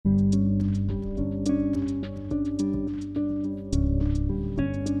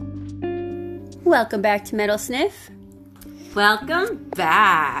Welcome back to Metal Sniff. Welcome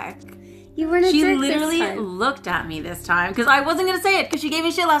back. You weren't a She jerk literally this time. looked at me this time because I wasn't going to say it because she gave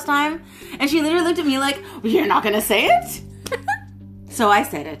me shit last time. And she literally looked at me like, you're not going to say it? So I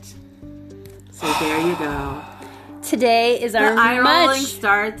said it. So there you go. Today is our The eye rolling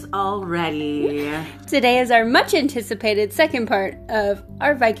starts already. Today is our much anticipated second part of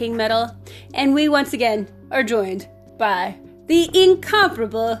our Viking metal, and we once again are joined by the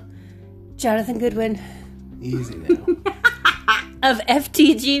incomparable Jonathan Goodwin Easy now. of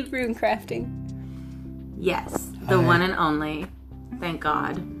FTG Runecrafting. Yes, the one and only. Thank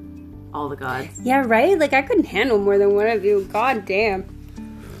God. All the gods. Yeah, right? Like, I couldn't handle more than one of you. God damn.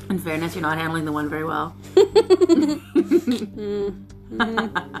 In fairness, you're not handling the one very well.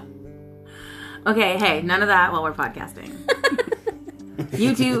 Okay, hey, none of that while we're podcasting.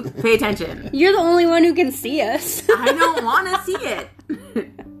 You two, pay attention. You're the only one who can see us. I don't want to see it.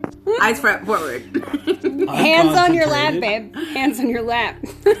 Eyes forward. Hands on your lap, babe. Hands on your lap.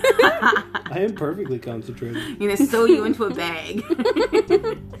 I am perfectly concentrated. I'm going to sew you into a bag.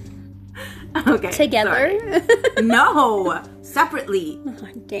 Okay. Together? Sorry. No. Separately.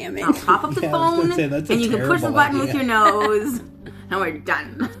 Damn it. I'll pop up the Yeah, I was phone gonna say, that's a and you can push the terrible button with idea. your nose. And we're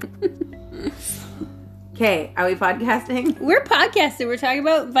done. Okay, are we podcasting? We're podcasting. We're talking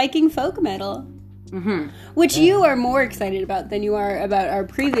about Viking folk metal. Mm-hmm. Which you are more excited about than you are about our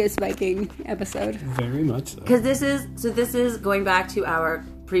previous Viking episode. Very much so. Because this is going back to our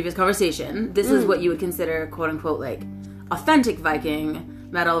previous conversation. This is what you would consider, quote unquote, like authentic Viking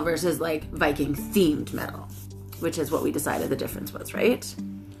metal versus like Viking themed metal, which is what we decided the difference was, right?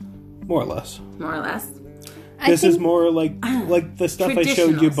 More or less. More or less. This is more like the stuff I showed you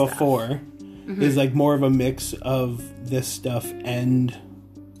Traditional stuff. before is like more of a mix of this stuff and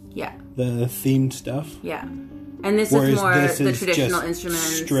Yeah, the themed stuff. yeah. And this Whereas is more this the is traditional just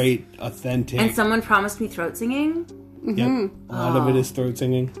instruments. straight, authentic. And someone promised me throat singing. Yep. A lot of it is throat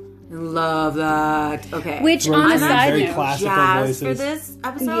singing. Love that. Okay. Which Throat on a singing, side very note, classical jazz voices. for this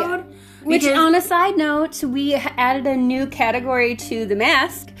episode. which Because- on a side note, we added a new category to the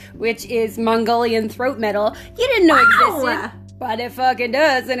mask, which is Mongolian throat metal. You didn't know existed, but it fucking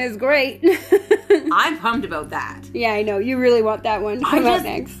does, and it's great. I'm pumped about that. Yeah, I know. You really want that one to come out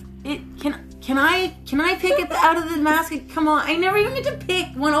next. Can I pick it out of the mask? Come on, I never even get to pick.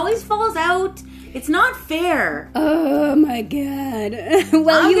 One always falls out. It's not fair. Oh my god.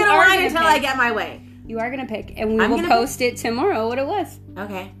 Well, I'm you gonna are whine gonna until pick. I get my way. You are gonna pick, and we I'm will gonna post it tomorrow what it was.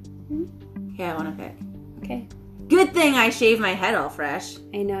 Okay. Yeah, I want to pick. Okay. Good thing I shaved my head all fresh.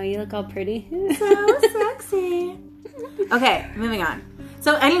 I know, you look all pretty. So sexy. Okay, moving on.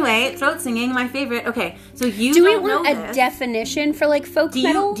 So anyway, throat singing, my favorite. Okay, so you Do we don't want know a this. definition for like folk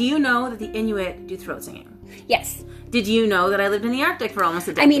metal? Do you know that the Inuit do throat singing? Yes. Did you know that I lived in the Arctic for almost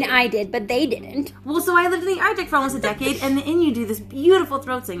a decade? I mean, I did, but they didn't. Well, so I lived in the Arctic for almost a decade, and the Inuit do this beautiful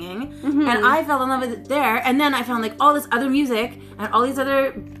throat singing, and I fell in love with it there, and then I found like all this other music and all these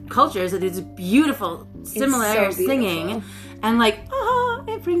other cultures that do this beautiful, similar so singing, beautiful. and like,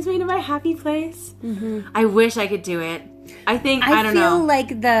 it brings me to my happy place. I wish I could do it. I think, I don't feel know.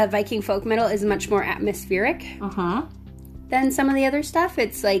 like the Viking folk metal is much more atmospheric Uh-huh. than some of the other stuff.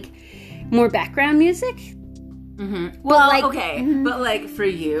 It's like more background music. Well, like- okay, but like for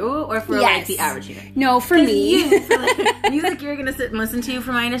you, or for like Yes. the average hearer? No, for me. You, for like, music you're gonna sit and listen to,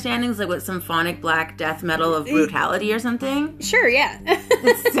 from my understanding, is like what symphonic black death metal of brutality or something. Sure, yeah.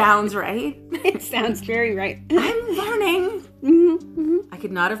 Sounds right. It sounds very right. I'm learning. I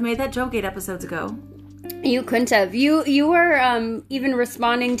could not have made that joke 8 episodes ago. You couldn't have. You were even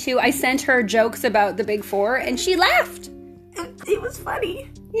responding to, I sent her jokes about the Big Four, and she laughed. It was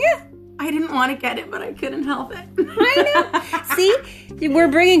funny. Yeah. I didn't want to get it, but I couldn't help it. I know. See? We're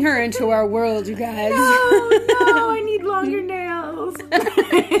bringing her into our world, you guys. No, I need longer nails.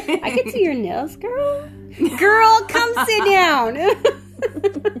 I can see your nails, girl. Girl, come sit down.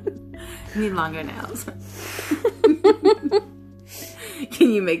 I need longer nails.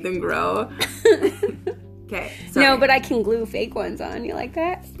 Can you make them grow? Okay. Sorry. No, but I can glue fake ones on. You like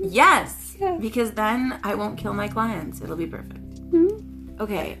that? Yes. Yeah. Because then I won't kill my clients. It'll be perfect.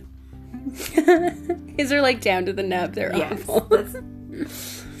 Okay. His are like down to the nub. They're Yes. awful.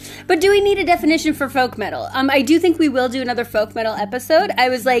 That's- But do we need a definition for folk metal? I do think we will do another folk metal episode. I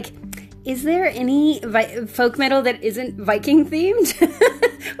was like, is there any folk metal that isn't Viking themed?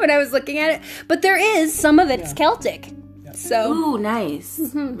 When I was looking at it. But there is. Some of it's Celtic. So, Ooh, nice.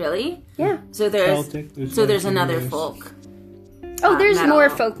 Really? yeah. So there's Celtic, there's another nice. folk. Oh, there's metal. more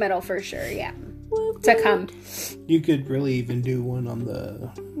folk metal for sure, yeah. To come. You could really even do one on the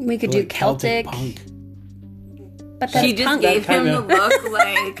We could do like, Celtic. punk. But that's She just punk. gave him the kinda- look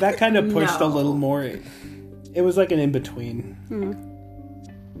like... That kind of pushed No. a little more. It was like an in-between.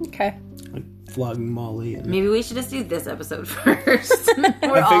 Okay. Like flogging Molly. And Maybe we should just do this episode first.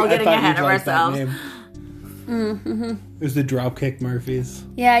 We're all getting ahead of ourselves. It was the Dropkick Murphys.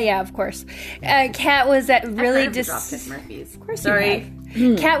 Yeah, of course. Kat was really Dropkick Murphys. Of course Sorry.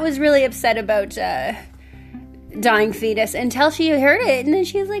 Kat was really upset about dying fetus until she heard it, and then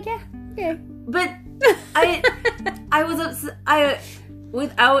she was like, "Yeah, okay." But I was upset.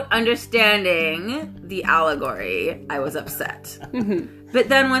 Without understanding the allegory, I was upset. But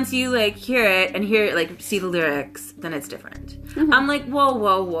then once you like hear it and see the lyrics, then it's different. I'm like,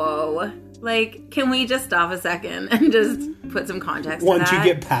 whoa. Like, can we just stop a second and just put some context Once to you that?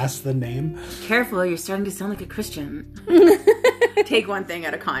 get past the name. Careful, you're starting to sound like a Christian. Take one thing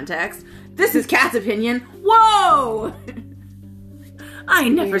out of context. This is Kat's opinion. Whoa! I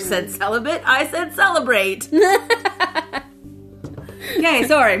never said celibate. I said celebrate. Okay,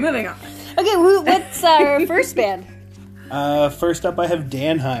 sorry. Moving on. Okay, what's our first band? First up, I have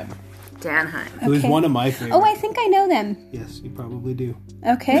Danheim, Danheim. who is Okay. one of my favorites. Oh, I think I know them. Yes, you probably do.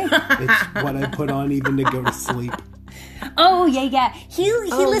 Okay. It's what I put on even to go to sleep. Oh, yeah. He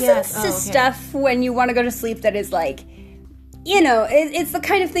listens yes. to Okay. stuff when you want to go to sleep that is like, it's the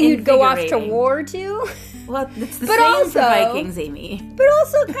kind of thing you'd go off to Invigorating. war to, Well, it's the But same also- for Vikings, Amy. but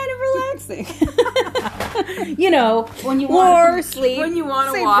also kind of relaxing. When you War, war, sleep. When you want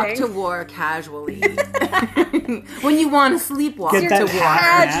to same walk thing. to war casually. When you want to sleepwalk Get to that war.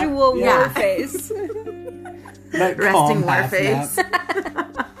 half Casual Yeah. war face. That Resting calm war half face.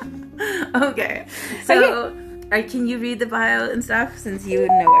 nap. Okay. So, can you read the bio and stuff since you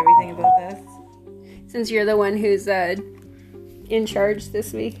know everything about this? Since you're the one who's in charge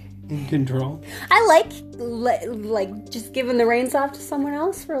this week. In control. I like just giving the reins off to someone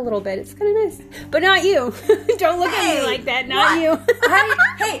else for a little bit. It's kind of nice, but not you. Don't look at me like that. Not you.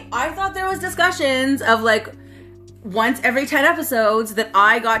 I thought there was discussions of like once every 10 episodes that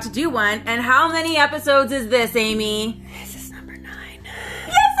I got to do one. And how many episodes is this, Amy? This is number 9.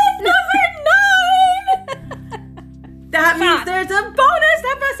 This is number 9! That means there's a bonus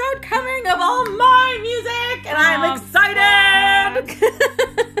episode coming of all my music, and I'm excited!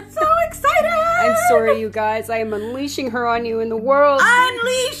 So excited! I'm sorry, you guys. I am unleashing her on you in the world.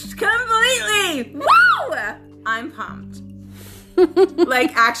 Unleashed completely! Woo! I'm pumped.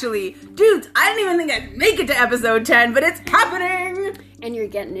 Like, actually, dudes, I didn't even think I'd make it to episode 10, but it's happening! And you're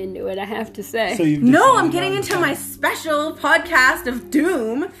getting into it, I have to say. So you've No, decided I'm getting on into that. my special podcast of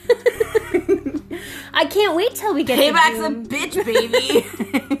Doom. I can't wait till we get Payback's to a Doom. bitch, baby.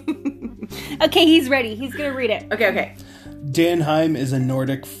 Okay, he's ready. He's gonna read it. Okay. Danheim is a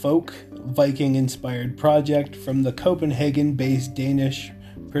Nordic folk, Viking-inspired project from the Copenhagen-based Danish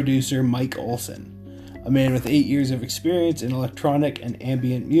producer Mike Olsen, a man with 8 years of experience in electronic and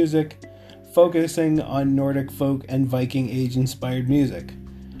ambient music, focusing on Nordic folk and Viking Age-inspired music.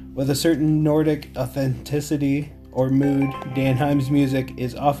 With a certain Nordic authenticity or mood, Danheim's music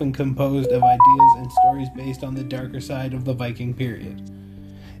is often composed of ideas and stories based on the darker side of the Viking period,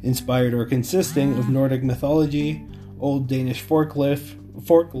 inspired or consisting of Nordic mythology, Old Danish folklore,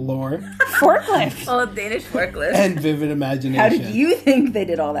 Forklift. Oh, Danish forklift. and vivid imagination. How did you think they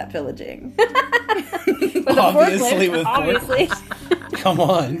did all that pillaging? Obviously, with Obviously. forklifts. Come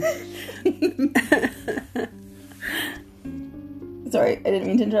on. Sorry, I didn't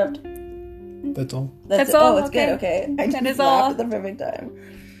mean to interrupt. That's all. That's it. all, Oh, it's okay. good. Okay, I That just is all. laughed at the perfect time.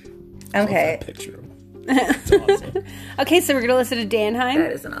 Okay. That picture. It's awesome. Okay, so we're gonna listen to That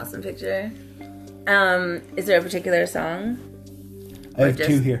Danheim. is an awesome picture. Is there a particular song? I have just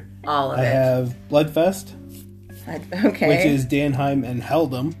 2 here. All of I it. have Bloodfest, Okay. which is Danheim and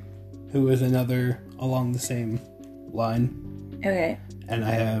Heldum, who is another along the same line. Okay. And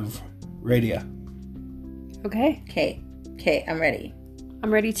I have Radia. Okay, Okay, I'm ready.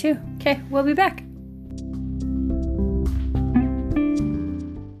 I'm ready too. Okay, we'll be back.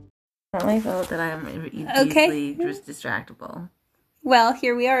 I felt that I'm Okay. easily just distractible. Well,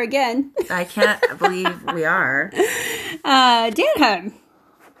 here we are again. I can't believe we are. Danheim.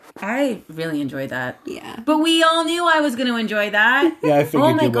 I really enjoyed that. Yeah. But we all knew I was going to enjoy that. Yeah, I figured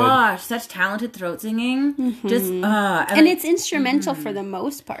Oh my you would. gosh, such talented throat singing. Just And it's instrumental for the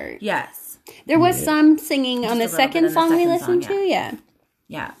most part. yes. There was some singing on the a little bit second on the song we second listened song, to, yeah.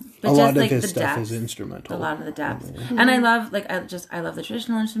 Yeah. A But lot just of like his the stuff depth. is instrumental. A lot of the depth. And I love I love the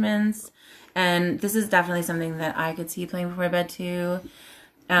traditional instruments. And this is definitely something that I could see playing before bed too.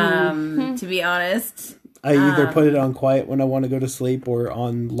 To be honest. I either put it on quiet when I want to go to sleep or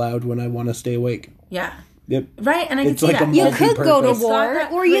on loud when I want to stay awake. Yeah. Yep. Right, and I can It's see like that. a You could go to multi-purpose. war, It's got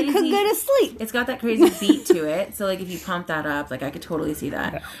that or you could crazy- go to sleep. It's got that crazy beat to it. So, like, if you pump that up, like, I could totally see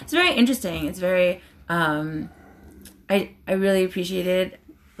that. It's very interesting. It's very, I really appreciated,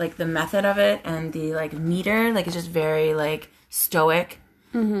 like, the method of it and the, like, meter. Like, it's just very, like, stoic.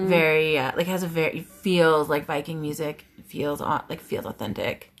 Very, like, has a very, it feels like Viking music. It feels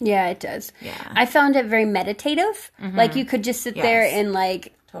authentic. Yeah, it does. Yeah. I found it very meditative. Like, you could just sit there Yes. and,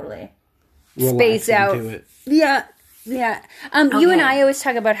 like, Totally. space Relax out. into it. Yeah. Yeah. You and Okay. I always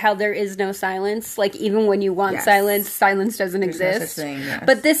talk about how there is no silence. Like, even when you want Yes. silence doesn't no exist. such thing, yes.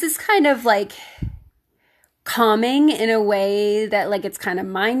 But this is kind of like calming in a way that, like, it's kind of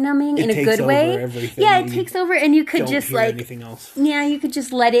mind numbing in a takes good over way. everything Yeah, and it you takes over, and you could Don't just hear like, anything else. yeah, you could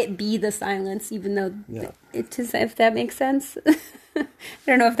just let it be the silence, even though it just, if that makes sense. I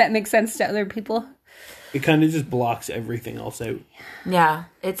don't know if that makes sense to other people. It kind of just blocks everything else out. Yeah.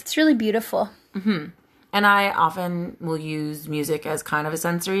 It's really beautiful. And I often will use music as kind of a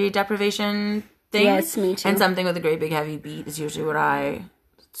sensory deprivation thing. Yes, me too. And something with a great big heavy beat is usually what I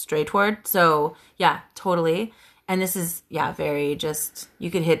stray toward. So, yeah, totally. And this is, yeah, very just, you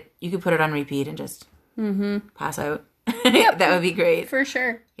could put it on repeat and just pass out. That would be great. For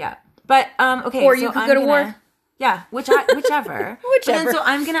sure. Yeah. But, okay. Or you could go to war. Yeah, whichever. Whichever. But then, so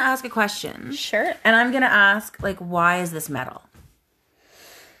I'm going to ask a question. Sure. And I'm going to ask, like, why is this metal?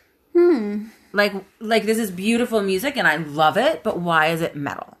 Like this is beautiful music and I love it, but why is it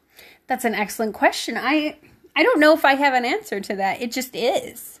metal? That's an excellent question. I don't know if I have an answer to that. It just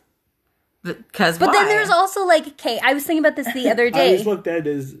is. Because But then there's also, like, okay, I was thinking about this the other I day. always looked at it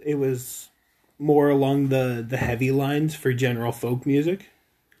as it was more along the heavy lines for general folk music.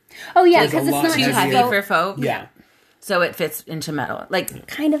 Oh, yeah, Like a because it's lot not too just heavy heavier. for folk. Yeah. So it fits into metal. Like,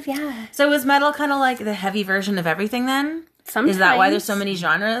 kind of, yeah. so is metal kind of like the heavy version of everything then? Sometimes. Is that why there's so many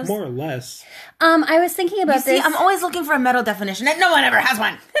genres? More or less. I was thinking about See, this. I'm always looking for a metal definition and no one ever has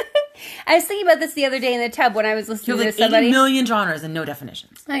one. I was thinking about this the other day in the tub when I was listening There's to like 80 somebody. million genres and no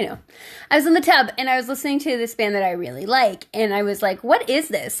definitions. I know. I was in the tub and I was listening to this band that I really like, and I was like, "What is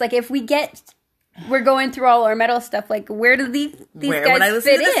this? Like, if we're going through all our metal stuff. Like, where do these Where guys would I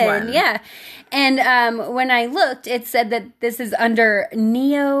listen fit to this in?" one? Yeah. And when I looked, it said that this is under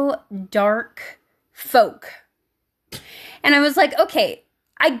neo dark folk, and I was like, okay.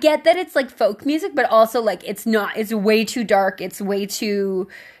 I get that it's like folk music, but also like it's not. It's way too dark. It's way too.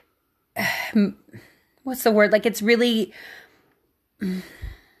 What's the word? Like it's really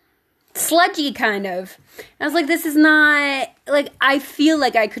sludgy, kind of. I was like, this is not like. I feel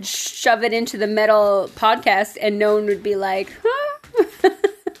like I could shove it into the metal podcast, and no one would be like, huh?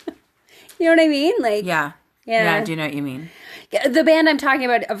 You know what I mean? Like, Yeah. Yeah. I do know what you mean. the band I'm talking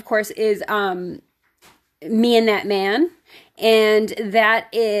about, of course, is Me and That Man. And that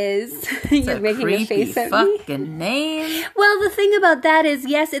is you're making a face at me. Fucking name. Well, the thing about that is,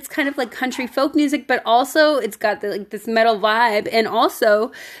 yes, it's kind of like country folk music, but also it's got like this metal vibe, and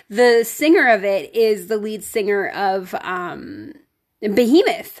also the singer of it is the lead singer of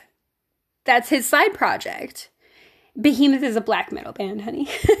Behemoth. That's his side project. Behemoth is a black metal band, honey.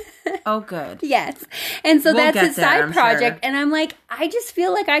 Oh, good. Yes. And so We'll that's get his there, side I'm project. sure. And I'm like, I just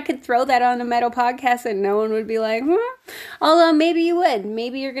feel like I could throw that on a metal podcast and no one would be like, huh? Although maybe you would.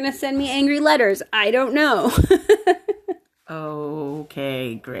 Maybe you're going to send me angry letters. I don't know.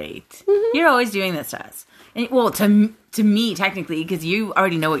 Okay, great. You're always doing this to us. And, well, to me, technically, because you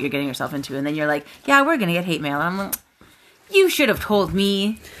already know what you're getting yourself into. And then you're like, yeah, we're going to get hate mail. And I'm like, you should have told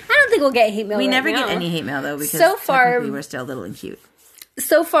me. I don't think we'll get hate mail. We right never now. get any hate mail, though, because So far- technically we're still little and cute.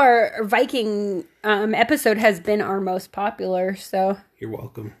 So far, our Viking episode has been our most popular. So, You're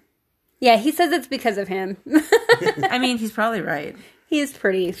welcome. yeah, he says it's because of him. I mean, he's probably right. He's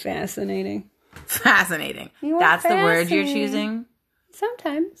pretty fascinating. Fascinating. You are That's the word you're fascinating. choosing?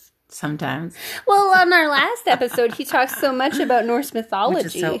 Sometimes. Sometimes. Well, on our last episode, he talks so much about Norse mythology.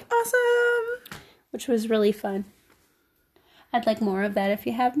 Which is so awesome. Which was really fun. I'd like more of that if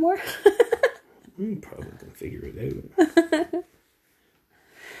you have more. Probably can figure it out.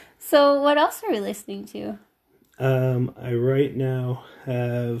 So, what else are we listening to? I right now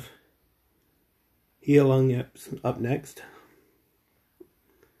have Healung up next,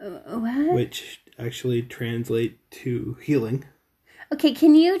 What? which actually translate to healing. Okay,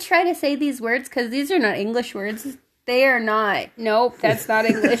 can you try to say these words? Because these are not English words. They are not. Nope, that's not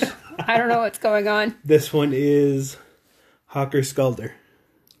English. I don't know what's going on. This one is Hawker Skulder.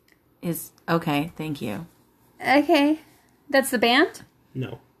 Is okay, thank you. Okay. That's the band?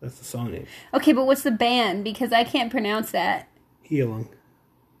 No, that's the song name. Okay, but what's the band? Because I can't pronounce that. Healung.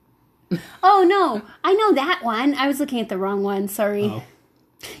 Oh, no. I know that one. I was looking at the wrong one. Sorry. Oh.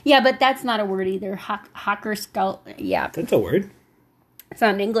 Yeah, but that's not a word either. Hawker skull. Yeah, That's a word. it's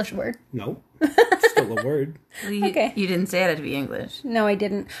not an English word. No. It's still a word. Well, you, Okay. You didn't say it had to be English. No, I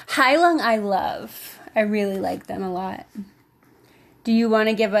didn't. Hailung I love. I really like them a lot. Do you want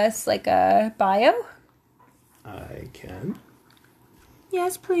to give us like a bio? I can.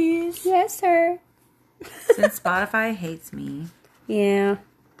 Yes, please. Yes, sir. Since Spotify hates me. Yeah.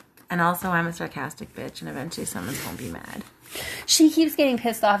 And also I'm a sarcastic bitch and eventually someone's gonna be mad. She keeps getting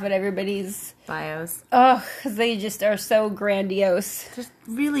pissed off at everybody's. Bios. Oh, because they just are so grandiose. Just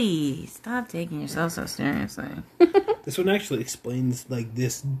really stop taking yourself so seriously. This one actually explains like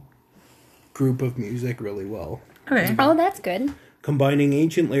this group of music really well. Okay. Oh, that's good. Combining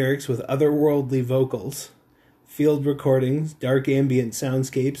ancient lyrics with otherworldly vocals, field recordings, dark ambient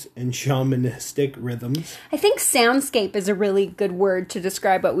soundscapes, and shamanistic rhythms. I think soundscape is a really good word to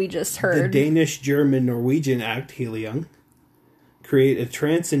describe what we just The heard. Danish-German-Norwegian act Heliung create a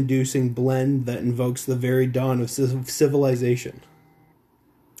trance-inducing blend that invokes the very dawn of civilization.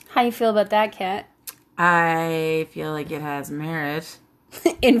 How you feel about that, Kat? I feel like it has merit.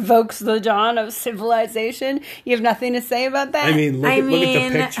 Invokes the dawn of civilization. You have nothing to say about that? I mean, look at the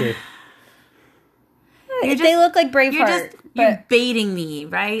picture. You're they look like You're Braveheart. you're baiting me,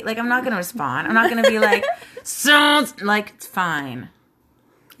 right? Like I'm not gonna respond. I'm not gonna be like, sounds like it's fine.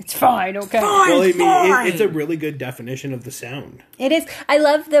 It's fine, okay. Well, I mean, fine. it's a really good definition of the sound. It is. I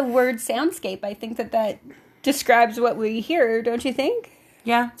love the word soundscape. I think that describes what we hear, don't you think?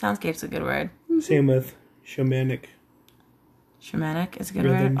 Yeah, soundscape's a good word. Same with shamanic. Shamanic is a good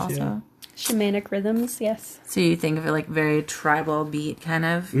Rhythms, word also. Shamanic rhythms, yes. So you think of it like very tribal beat kind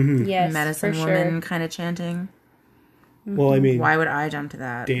of Yes, medicine for woman sure. kind of chanting. Well, I mean, Why would I jump to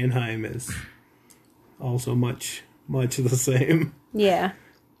that? Danheim is also much the same. Yeah.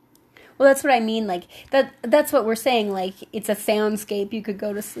 Well, that's what I mean. Like that's what we're saying. Like it's a soundscape you could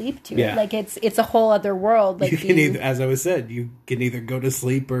go to sleep to. Yeah. Like it's a whole other world. Like You can either, as I was said, you can either go to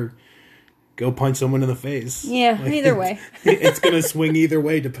sleep or go punch someone in the face. Yeah, either way. It's going to swing either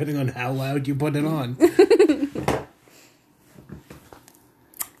way depending on how loud you put it on.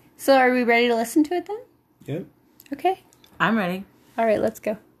 So are we ready to listen to it then? Yep. Okay. I'm ready. All right, let's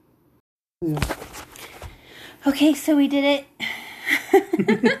go. Okay, so we did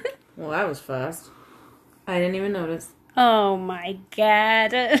it. Well, that was fast. I didn't even notice. Oh my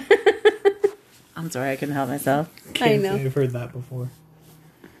god. I'm sorry, I couldn't help myself. Can't know. say I've heard that before.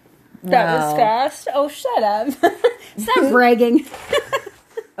 That was fast. Oh, shut up. Stop bragging.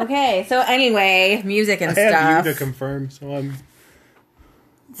 Okay, so anyway, music and I have stuff. you to confirm, so I'm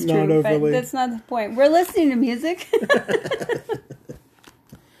It's not true, but overly. that's not the point. We're listening to music.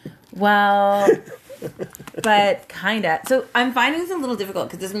 Well, but kinda. So I'm finding this a little difficult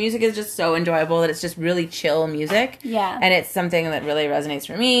because this music is just so enjoyable that it's just really chill music. Yeah. And it's something that really resonates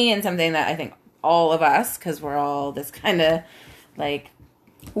for me and something that I think all of us, because we're all this kind of like,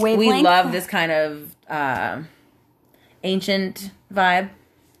 Wavelength. we love this kind of ancient vibe,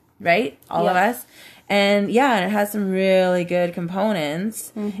 right? All of Yes. us. And yeah, and it has some really good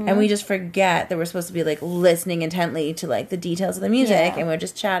components. Mm-hmm. And we just forget that we're supposed to be like listening intently to like the details of the music Yeah. and we're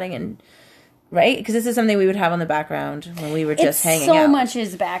just chatting and right? Because this is something we would have on the background when we were just It's hanging so out. much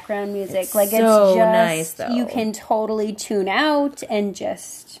is background music. It's Like it's so just nice, though. you can totally tune out and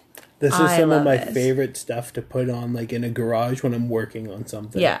just This is I some of love my it. favorite stuff to put on, like in a garage when I'm working on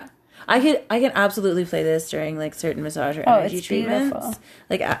something. Yeah. I can absolutely play this during like certain massage or Oh, energy it's treatments. beautiful.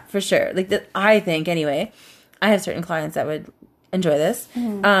 Like for sure. Like I think anyway. I have certain clients that would enjoy this.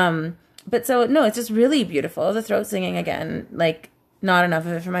 Mm-hmm. But so no, it's just really beautiful. The throat singing again, like not enough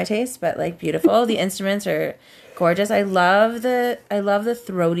of it for my taste, but like beautiful. The instruments are gorgeous. I love the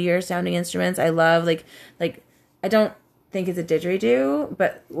throatier sounding instruments. I love like I don't think it's a didgeridoo,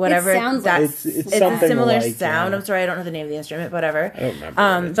 but whatever. It sounds like It's it's a something similar like, sound. yeah. I'm sorry, I don't know the name of the instrument. Whatever. I don't remember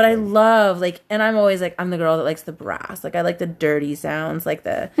what it's But I called. love like, and I'm always like, I'm the girl that likes the brass. Like I like the dirty sounds, like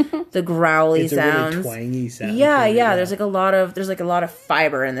the growly It's a sounds. really twangy sound. Yeah, to it, yeah. There's like a lot of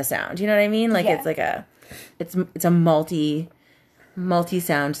fiber in the sound. You know what I mean? Like Yeah. it's like it's a multi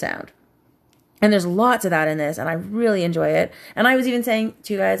sound. And there's lots of that in this, and I really enjoy it. And I was even saying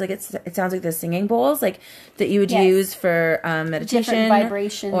to you guys, like it sounds like the singing bowls, like that you would Yes. use for meditation,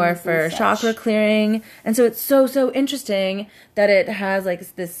 vibrations or and for such. chakra clearing. And so it's so interesting that it has like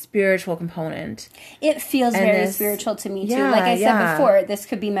this spiritual component. it feels And very this- spiritual to me too. Yeah, Like I said yeah. before, this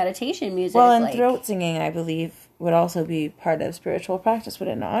could be meditation music. Well, and like, throat singing, I believe, would also be part of spiritual practice, would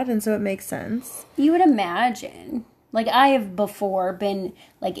it not? And so it makes sense. you would imagine. Like I have before been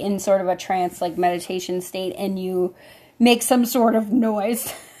like in sort of a trance like meditation state and you make some sort of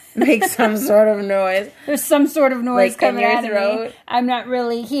noise Make some sort of noise. There's some sort of noise Like in coming your out of me. throat? I'm not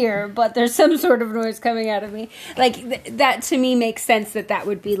really here, but there's some sort of noise coming out of me. Like, that to me makes sense that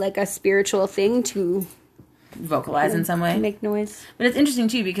would be like a spiritual thing to Vocalize in some way. make noise. But it's interesting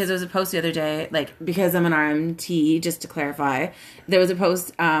too because there was a post the other day, like because I'm an RMT, just to clarify, there was a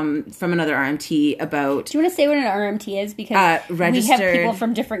post from another RMT about Do you want to say what an RMT is? Because we have registered- people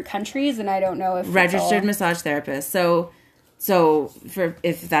from different countries, and I don't know if it's registered all- massage therapist. So for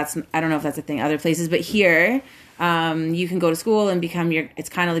if that's, I don't know if that's a thing other places, but here you can go to school and become it's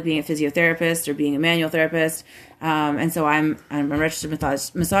kind of like being a physiotherapist or being a manual therapist. And so I'm a registered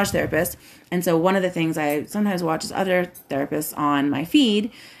massage therapist. And so one of the things I sometimes watch is other therapists on my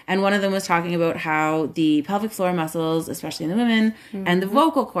feed. And one of them was talking about how the pelvic floor muscles, especially in the women, and the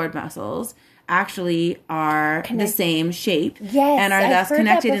vocal cord muscles actually are the same shape. Yes, and are I've thus heard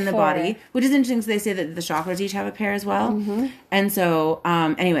connected that in the before. body, which is interesting because they say that the chakras each have a pair as well. Mm-hmm. And so,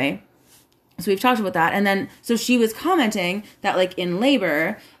 anyway, so we've talked about that. And then, so she was commenting that, like, in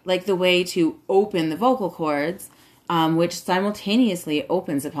labor, like, the way to open the vocal cords, which simultaneously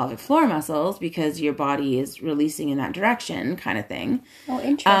opens the pelvic floor muscles because your body is releasing in that direction kind of thing. Oh,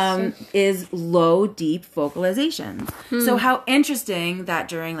 interesting. Is low, deep vocalizations. So how interesting that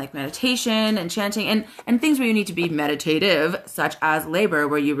during like meditation and chanting and things where you need to be meditative, such as labor,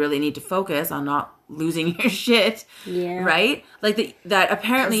 where you really need to focus on not losing your shit. Yeah. Right? Like that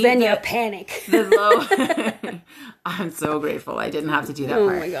apparently Then the, you panic. the low I'm so grateful I didn't have to do that Oh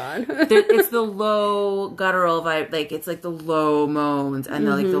part. my god. It's the low guttural vibe, like it's like the low moans and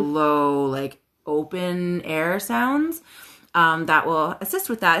the like the low like open air sounds that will assist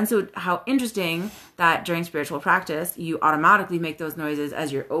with that. And so how interesting that during spiritual practice you automatically make those noises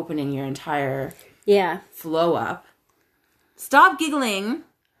as you're opening your entire Yeah. flow up. Stop giggling.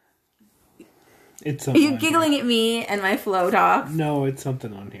 It's Are something you on giggling at me and my flow talk? here. No, it's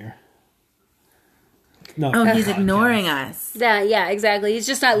something on here. No, Oh, he's podcast. ignoring us. Yeah, exactly. He's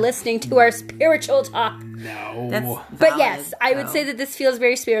just not listening to our spiritual talk. No. That's But valid, yes, I would though. say that this feels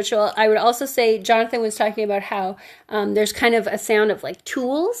very spiritual. I would also say Jonathan was talking about how there's kind of a sound of like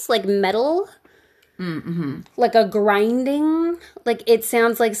tools, like metal, like a grinding. Like it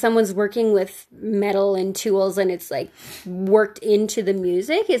sounds like someone's working with metal and tools, and it's like worked into the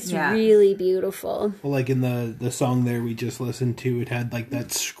music. It's Yeah. really beautiful. Well, like in the song there we just listened to, it had like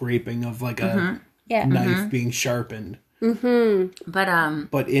that scraping of like a Yeah. knife being sharpened, But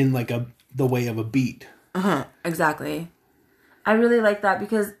but in like the way of a beat. exactly. I really like that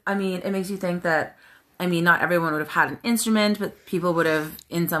because, I mean, it makes you think that, I mean, not everyone would have had an instrument, but people would have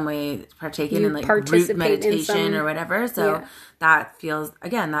in some way partaken You in like participate root in meditation some- or whatever. So Yeah. that feels,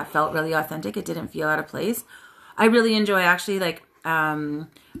 again, that felt really authentic. It didn't feel out of place. I really enjoy actually like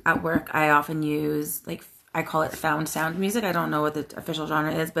at work, I often use like, I call it found sound music. I don't know what the official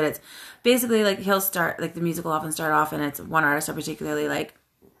genre is, but it's basically like he'll start, like the music will often start off and it's one artist I particularly like.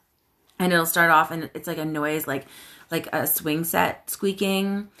 And it'll start off and it's like a noise, like a swing set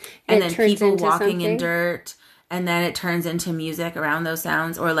squeaking, and It then turns people into walking in something? dirt, and then it turns into music around those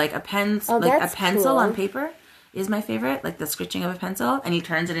sounds, or like a pen, Oh, like a that's pencil cool. on paper is my favorite, like the scritching of a pencil, and he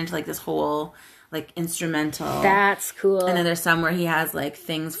turns it into like this whole like instrumental. That's cool. And then there's some where he has like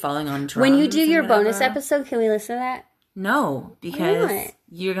things falling on drums. When you do and your bonus whatever. episode, can we listen to that? No, because not?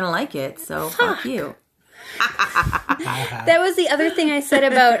 you're gonna like it. So fuck you. That was the other thing I said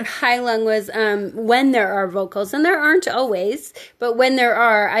about High Lung was when there are vocals, and there aren't always, but when there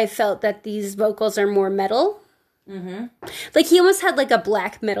are, I felt that these vocals are more metal. Mm-hmm. Like he almost had like a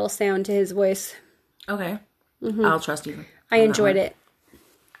black metal sound to his voice. Okay, I'll trust you. I enjoyed it.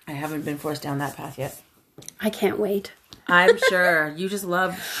 I haven't been forced down that path yet. I can't wait. I'm sure you just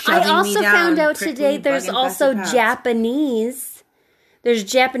love shoving I also me down found out prickly, today there's bug-infested also paths. Japanese. There's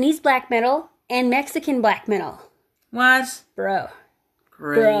Japanese black metal and Mexican black metal. What? Bro.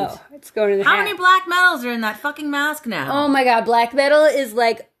 Great. It's going to the How hat. many black metals are in that fucking mask now? Oh my god, black metal is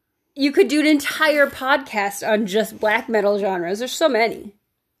like, you could do an entire podcast on just black metal genres. There's so many.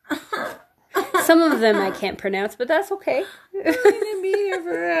 Some of them I can't pronounce, but that's okay. I'm gonna be here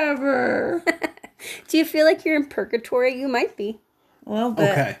forever. Do you feel like you're in purgatory? You might be. A little bit.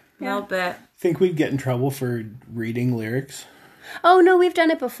 Okay. A little bit. Think we'd get in trouble for reading lyrics? Oh no, we've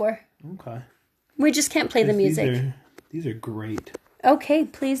done it before. Okay. We just can't play the music. These are great. Okay,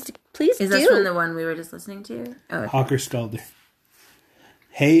 please Is do. this from the one we were just listening to? Oh, Hawker Stalder.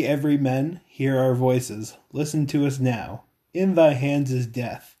 Hey, every men, hear our voices. Listen to us now. In thy hands is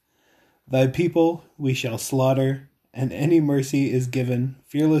death. Thy people we shall slaughter, and any mercy is given.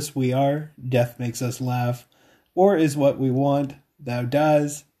 Fearless we are, death makes us laugh. War is what we want, thou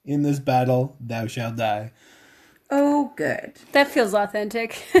dies. In this battle thou shalt die. Oh, good. That feels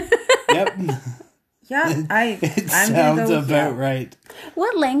authentic. Yep. Yeah, It I'm sounds gonna go with about yeah. right.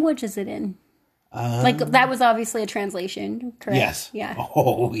 What language is it in? Like, that was obviously a translation, correct? Yes. Yeah.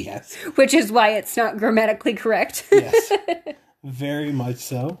 Oh, yes. Which is why it's not grammatically correct. Yes. Very much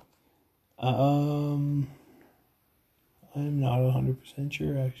so. I'm not 100%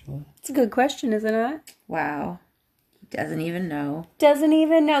 sure, actually. It's a good question, is it not? Wow. He doesn't even know. Doesn't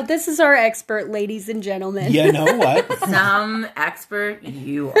even know. This is our expert, ladies and gentlemen. You know what? Some expert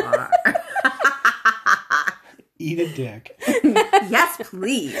you are. Eat a dick. Yes,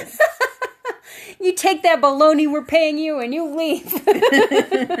 please. You take that baloney we're paying you and you leave.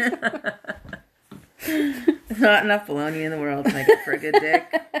 There's not enough bologna in the world to make it for a good dick.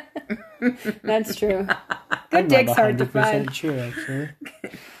 That's true. I'm Good dick's hard to 100% find. sure, actually.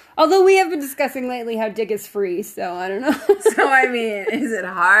 Although we have been discussing lately how dick is free, so I don't know. So, I mean, is it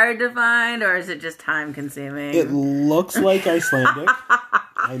hard to find or is it just time consuming? It looks like Icelandic.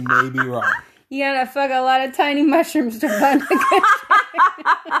 I may be wrong. You gotta fuck a lot of tiny mushrooms to find a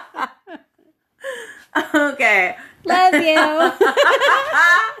good Okay. love you.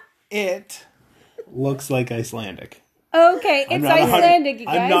 It looks like Icelandic. Okay, I'm it's not a hun- Icelandic, you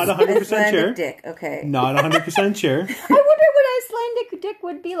guys. I'm not 100% Icelandic sure. dick. Okay. Not 100% sure. I wonder what Icelandic dick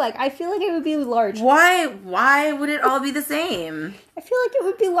would be like. I feel like it would be large. Why would it all be the same? I feel like it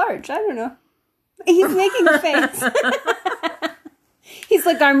would be large. I don't know. He's making a face. He's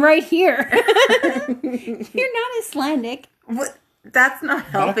like, I'm right here. You're not Icelandic. What? That's not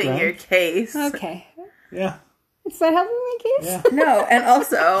helping Background. your case. Okay. Yeah. Is that helping my case? Yeah. No, and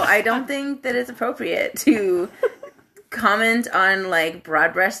also, I don't think that it's appropriate to comment on, like,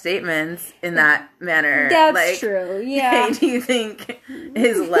 broad brush statements in that manner. That's like, true, yeah. Hey, do you think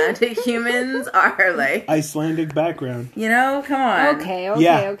Icelandic humans are, like, Icelandic background. you know, come on.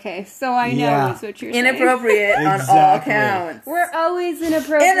 Okay. So I know Yeah. is what you're saying. Inappropriate on all Exactly. counts. We're always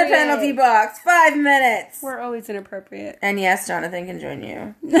inappropriate. In the penalty box, 5 minutes. We're always inappropriate. And yes, Jonathan can join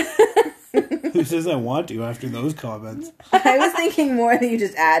you. Who says I want to after those comments? I was thinking more that you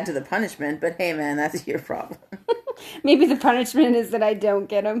just add to the punishment, but hey, man, that's your problem. Maybe the punishment is that I don't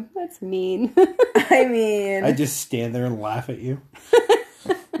get them. That's mean. I mean, I just stand there and laugh at you.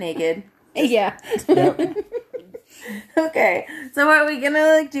 naked. Yeah. Yep. Okay, so are we gonna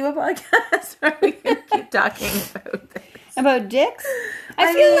like do a podcast, or are we gonna keep talking about this? About dicks? I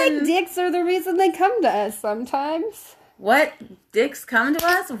I feel mean- like dicks are the reason they come to us sometimes. What dicks come to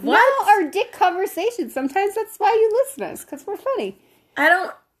us? What? Well, our dick conversations. Sometimes that's why you listen to us, because we're funny.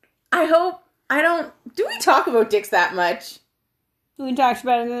 Do we talk about dicks that much? We talked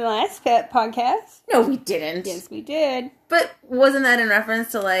about it in the last pet podcast. No, we didn't. Yes, we did. But wasn't that in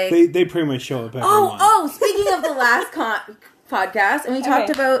reference to like? They pretty much show up every month. Speaking of the last podcast, and we talked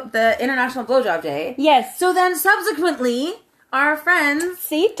about the International Blowjob Day. Yes. So then, subsequently, our friends.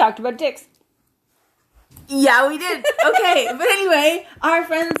 See? Talked about dicks. Yeah, we did. Okay, but anyway, our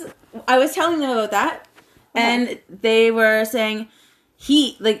friends. I was telling them about that, and they were saying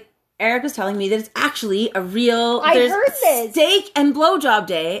Eric was telling me that it's actually a real. I there's heard this. Steak and Blowjob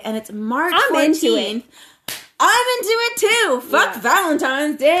Day, and it's March 14th. I'm into it. I'm into it too. Fuck Yeah.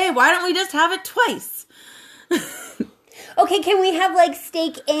 Valentine's Day. Why don't we just have it twice? Okay, can we have like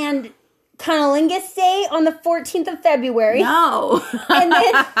steak and cunnilingus day on the 14th of February? No. And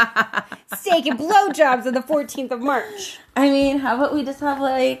then steak and blowjobs on the 14th of March. I mean, how about we just have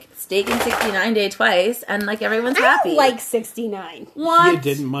like Steak and 69 Day twice, and like everyone's I happy. don't like 69. What? You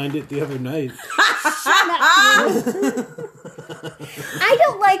didn't mind it the other night. I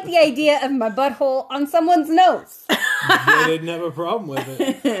don't like the idea of my butthole on someone's nose. They didn't have a problem with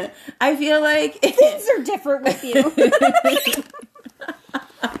it. I feel like Things are different with you.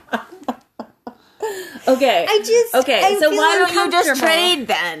 okay. I so feel why don't you just uncomfortable. trade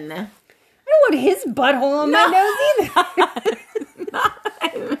then? I don't want his butthole on my nose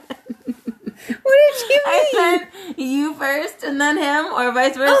either. What did you I mean? meant you first and then him, or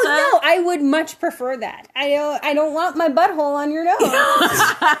vice versa. Oh no, I would much prefer that. I don't want my butthole on your nose.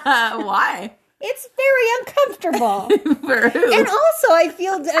 Why? It's very uncomfortable. For who? And also, I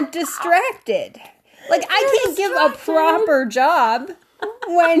feel distracted. Like, I can't give a proper job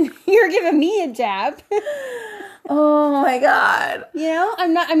when you're giving me a jab. Oh my god. You know,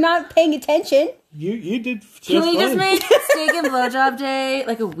 I'm not paying attention. You did just Can we just fine. make Steak and Blowjob Day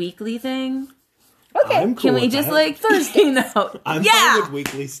like a weekly thing? Okay. I'm cool Can we with just that. like Thursday? No. I'm yeah. fine with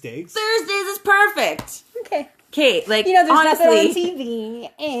weekly steaks. Thursdays is perfect. Okay. Kate, like You know, there's honestly, nothing on TV,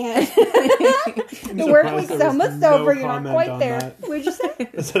 and the work surprised week's there was almost no over. You're not comment quite on there. that. What'd you say?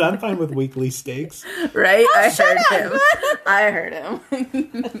 I said I'm fine with weekly steaks. right? I shut heard up. him. I heard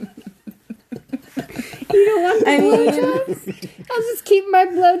him. You don't want the blowjobs? I'll just keep my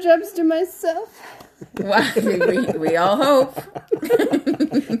blowjobs to myself. Well, we all hope.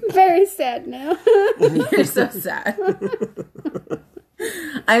 Very sad now. You're so sad.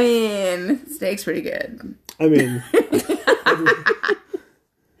 I mean, steak's pretty good. I mean,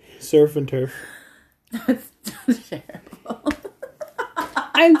 surf and turf. That's terrible.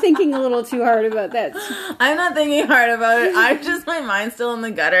 I'm thinking a little too hard about that. I'm not thinking hard about it. I'm just, my mind's still in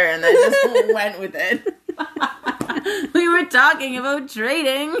the gutter, and I just went with it. We were talking about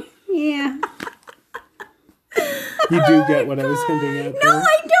trading. Yeah. You do get what I was hinting at. No,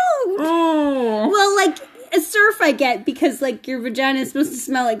 I don't. Oh. Well, like, a surf I get because, like, your vagina is supposed to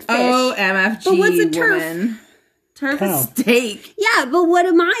smell like fish. Oh, MFG. But what's a turf? Woman. Turf Cow. is steak. Yeah, but what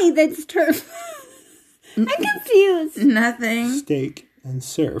am I that's turf? I'm confused. Nothing. Steak and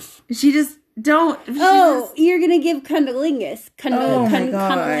surf. She just don't. Oh, you're going to give cunnilingus. Oh my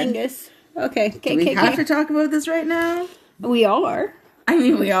God. Cunnilingus. Okay. Do we have to talk about this right now? We are. I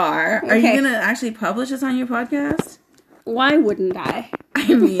mean, we are. Are you Okay. going to actually publish this on your podcast? Why wouldn't I?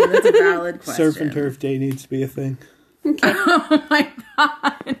 I mean, that's a valid question. Surf and turf day needs to be a thing. Oh my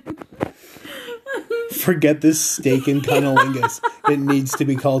God. Forget this steak and cunnilingus. It needs to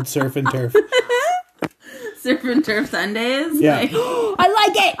be called surf and turf. Surf and turf Sundays? Yeah. Like- I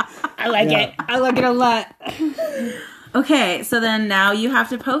like it. I like Yeah. it. I like it a lot. okay, so then now you have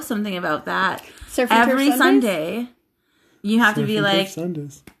to post something about that. Surf and Every turf Sundays? Sunday, you have to Surf be and turf like,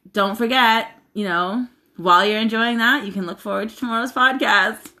 Sundays. don't forget, you know, while you're enjoying that, you can look forward to tomorrow's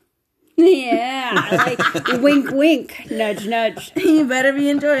podcast. Yeah. I like wink, wink. Nudge, nudge. You better be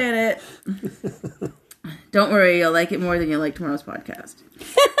enjoying it. Don't worry, you'll like it more than you'll like tomorrow's podcast.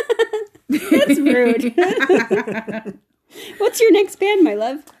 That's rude. What's your next band, my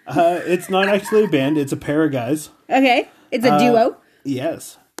love? It's not actually a band. It's a pair of guys. Okay. It's a duo.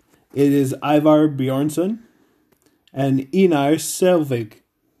 Yes. It is Ivar Bjornsson and Einar Selvig.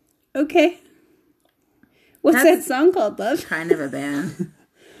 Okay. What's That's- that song called, love? Kind of a band.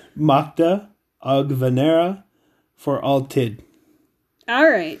 Makta og Venera for Altid. All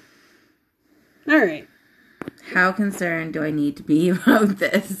right. All right. How concerned do I need to be about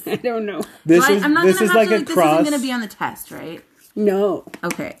this? I don't know. This Well, is I'm not this gonna is have like to, a this cross. isn't going to be on the test, right? No.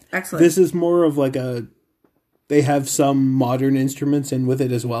 Okay, excellent. This is more of like a. They have some modern instruments in with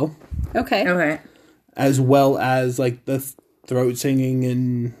it as well, Okay. Okay. as well as like the throat singing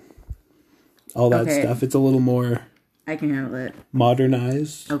and all that Okay. stuff. It's a little more I can handle it.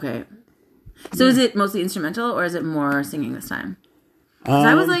 modernized. Okay. So is it mostly instrumental or is it more singing this time? 'Cause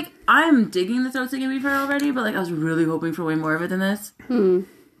I was like, I'm digging the throat singing before already, but like I was really hoping for way more of it than this.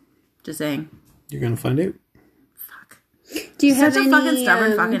 Just saying. You're gonna find out. Fuck. Do you have Such a any fucking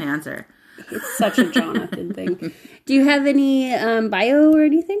stubborn fucking answer. It's such a Jonathan thing. Do you have any bio or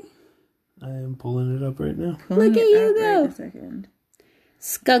anything? I am pulling it up right now. Look at you Right go. a second.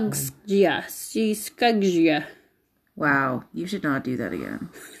 Skuggsgia. Skuggsgia. Wow, you should not do that again.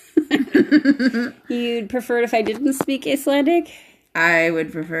 You'd prefer it if I didn't speak Icelandic? I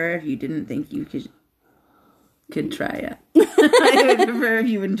would prefer if you didn't think you could try it. I would prefer if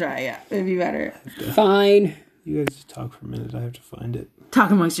you wouldn't try it. It'd be better. Fine. You guys just talk for a minute. I have to find it.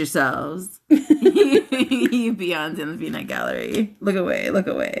 Talk amongst yourselves. You peons in the peanut gallery. Look away, look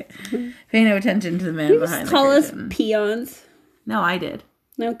away. Pay no attention to the man behind the Call us curtain. peons. No, I did.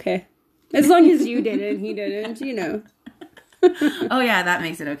 Okay. As long as you did it and he didn't, you know. Oh yeah, that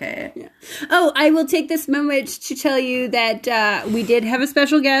makes it okay. Oh, I will take this moment to tell you that we did have a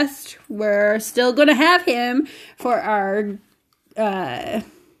special guest. We're still going to have him for our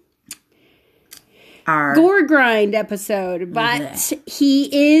Gore Grind episode, but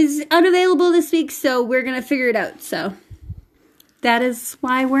he is unavailable this week, so we're going to figure it out. So that is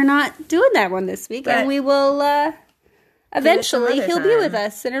why we're not doing that one this week, But and we will eventually other he'll be time. with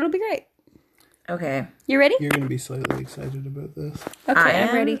us, and it'll be great. Okay. You ready? You're gonna be slightly excited about this. Okay, I I'm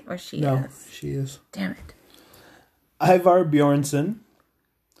am, ready. Or she No, is. she is. Damn it. Ivar Bjornsson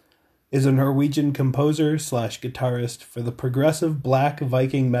is a Norwegian composer / guitarist for the progressive black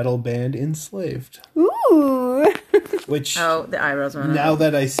Viking metal band Enslaved, Ooh. which Oh, the eyebrows went now up.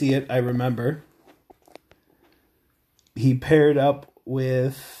 that I see it, I remember. He paired up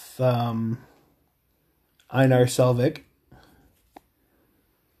with Einar Selvik,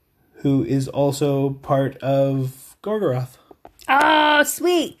 who is also part of Gorgoroth. Oh,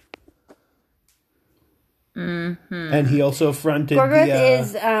 sweet. And he also fronted Gorgoroth the,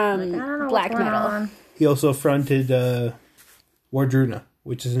 is I don't know black what's going metal. on. he also fronted Wardruna,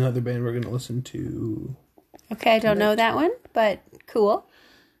 which is another band we're going to listen to. Okay, I don't know that one, but cool.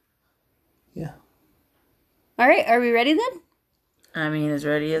 Yeah. All right, are we ready then? I mean, as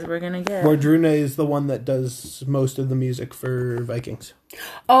ready as we're gonna get. Wardruna is the one that does most of the music for Vikings.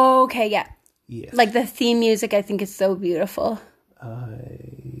 Oh, okay, yeah. Yes. Like the theme music, I think is so beautiful.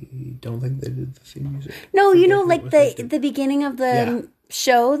 I don't think they did the theme music. No, you know, it like was the beginning of the Yeah.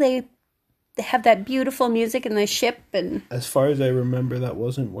 show, they have that beautiful music in the ship, and As far as I remember, that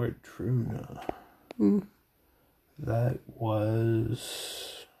wasn't Wardruna. That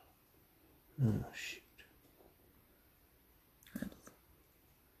was... Oh, shoot.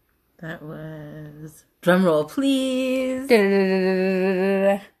 That was drum roll, please.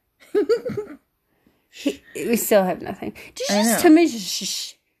 we still have nothing. Did you I just know. tell me to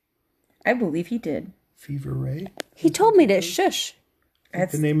shush? I believe he did. Fever Ray? He told me to shush.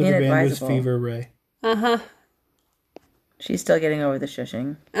 That's The name of the band was inadvisable. Fever Ray. Uh-huh. She's still getting over the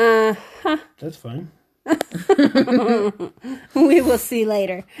shushing. Uh-huh. That's fine. We will see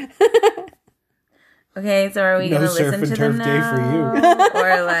later. Okay, so are we No gonna surf listen and to turf them day now? for you.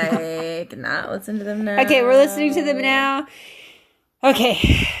 Or like not listen to them now? Okay, we're listening to them now.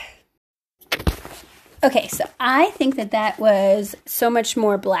 Okay. Okay, so I think that was so much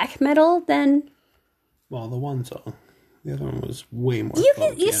more black metal than Well, the one song. The other one was way more you folk,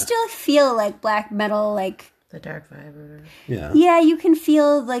 can. You yeah. still feel like black metal, like The dark vibe. Or whatever. Yeah. yeah, you can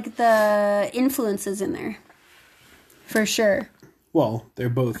feel like the influences in there, for sure. Well, they're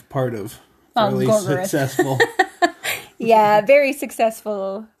both part of Oh, fairly Gorgoroth. successful. Yeah, very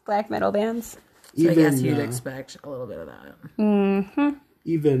successful black metal bands. So I guess even you'd expect a little bit of that.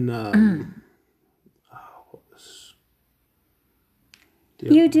 even what was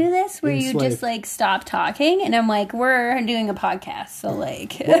the You other do this where you Enslaved. just like stop talking, and I'm like, we're doing a podcast, so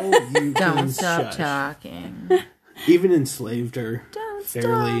like, one? Well, you Don't can stop shush. talking. Even Enslaved are Don't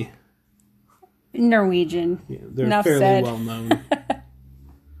fairly. Norwegian. Yeah, they're Enough fairly said. well known.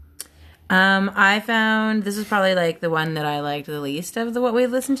 I found this was probably like the one that I liked the least of what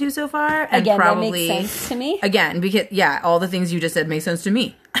we've listened to so far, and Again, probably that makes sense to me. again because all the things you just said make sense to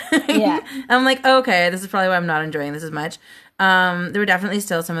me. Yeah. I'm like, okay, this is probably why I'm not enjoying this as much. There were definitely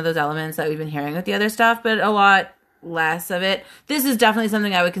still some of those elements that we've been hearing with the other stuff, but a lot less of it. This is definitely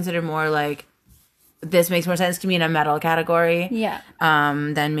something I would consider more like this makes more sense to me in a metal category. Yeah.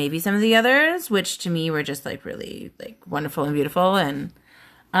 Than maybe some of the others, which to me were just like really like wonderful and beautiful and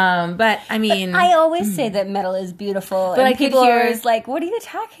but I mean I always say that metal is beautiful, But and I could people hear- are always like, "What are you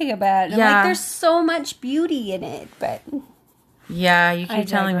talking about?" And I'm Yeah. like, "There's so much beauty in it," but yeah, you I keep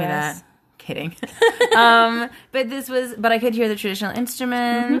telling me digress. that. Kidding. But I could hear the traditional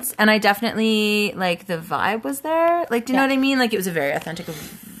instruments and I definitely like the vibe was there. Like, do you know what I mean? Like it was a very authentic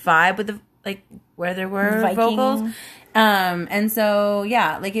vibe with the like where there were Viking. vocals. And so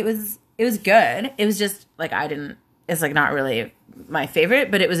yeah, like it was good. It was just like it's like not really my favorite,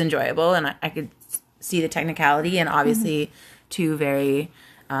 but it was enjoyable and I could see the technicality and obviously two very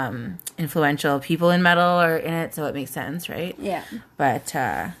influential people in metal are in it, so it makes sense, right? yeah. But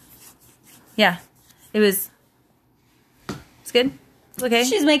yeah, it's good. It's okay.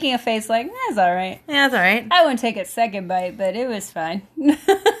 She's making a face like, "That's all right." Yeah, it's all right. I wouldn't take a second bite, but it was fine.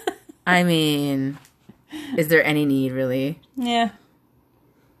 I mean, is there any need really? Yeah.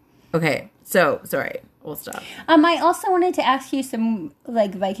 Okay, so sorry, we'll stop. I also wanted to ask you some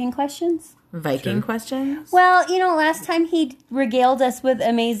like Viking questions. Viking questions. Well, last time he regaled us with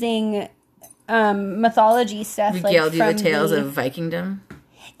amazing mythology stuff. Regaled you the from tales of Vikingdom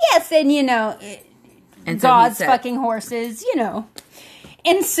Yes, and and so gods he said, fucking horses,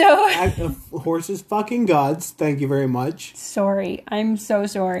 And so, Horses fucking gods. Thank you very much. sorry, I'm so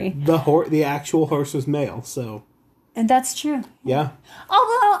sorry. The actual horse was male, so And that's true. yeah.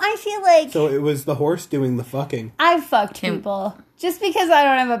 Although I feel like So it was the horse doing the fucking. I've fucked people. Just because I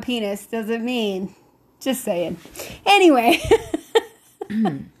don't have a penis doesn't mean. Just saying. Anyway.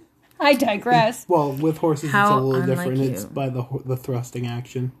 I digress. Well, with horses, How it's a little unlike different. you. It's by the thrusting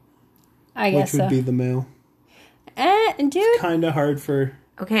action, I guess which would so. be the male. Dude, Kind of hard for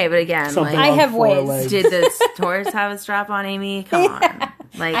Okay, but again, something I on have four ways. legs. did this horse have a strap on, Amy? Come on,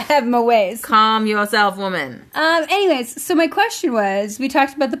 I have my ways. calm yourself, woman. Anyways, so my question was, we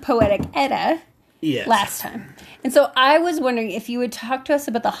talked about the Poetic Edda Yes. last time. And so I was wondering if you would talk to us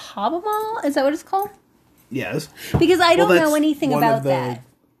about the Hobbamal. Is that what it's called? Yes. Because I don't Well, know that's anything one about of the- that.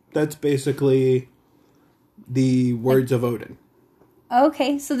 That's basically the words of Odin.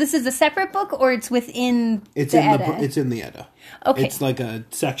 Okay, so this is a separate book, or it's within It's the in Edda? it's in the Edda. Okay. It's like a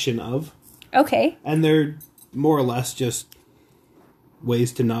section of, Okay. and they're more or less just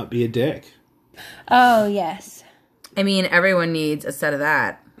ways to not be a dick. Oh, yes. I mean, everyone needs a set of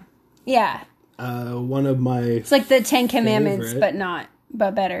that. Yeah. One of my It's like the Ten Commandments, Favorite.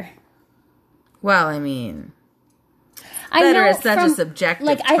 but better. Well, I mean, Better know is such a from- subjective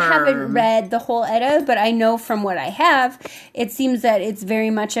Like, I haven't term. read the whole Edda, but I know from what I have, it seems that it's very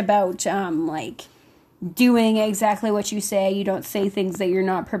much about, like, doing exactly what you say. You don't say things that you're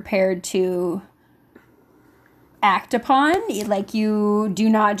not prepared to act upon. Like, you do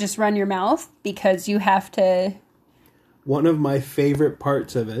not just run your mouth because you have to... One of my favorite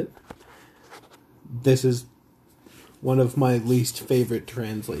parts of it, this is one of my least favorite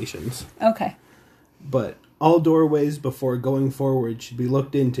translations, Okay. but all doorways before going forward should be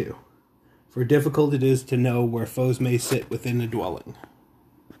looked into, for difficult it is to know where foes may sit within a dwelling.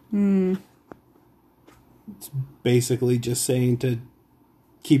 It's basically just saying to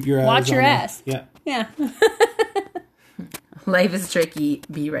keep your eyes Watch your on ass. Yeah. Yeah. Life is tricky.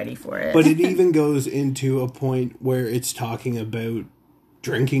 Be ready for it. But it even goes into a point where it's talking about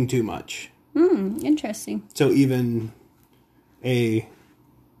drinking too much. Interesting. So even I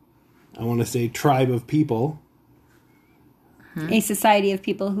want to say, tribe of people A society of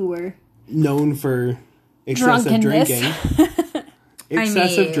people who were... known for excessive Drunkenness. drinking.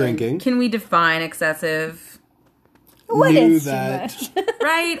 Excessive drinking. Can we define excessive? What knew is too that much?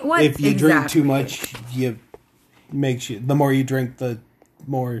 Right? What if you drink too exactly? much, the more you drink, the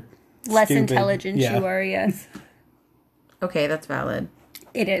more Less stupid. intelligent Yeah. you are, yes. Okay, that's valid.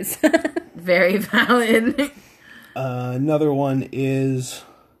 It is. Very valid. Another one is,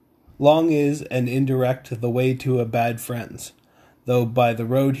 long is and indirect the way to a bad friend's, though by the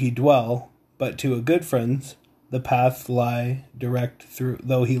road he dwell, but to a good friend's the path lie direct through,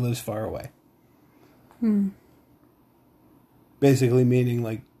 though he lives far away. Basically meaning,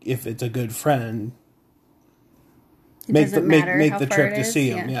 like, if it's a good friend, make doesn't matter make how the far trip it to is, see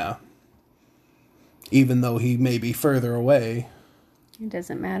him, yeah. yeah. Even though he may be further away. It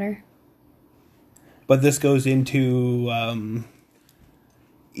doesn't matter. But this goes into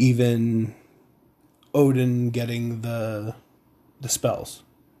even Odin getting the spells.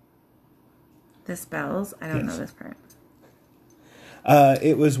 The spells? I don't Yes. know this part.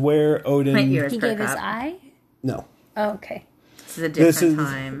 It was where Odin... My ears He perk gave his up. eye? No. Oh, okay. This is a different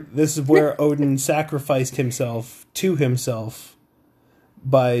time. This is where Odin sacrificed himself to himself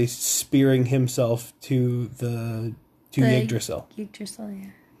by spearing himself to Yggdrasil. Yggdrasil, yeah.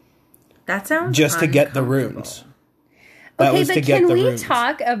 That sounds Just to get the uncomfortable. runes. That Okay, was but to get can the we runes.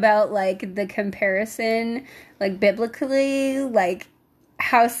 talk about, like, the comparison, like, biblically, like,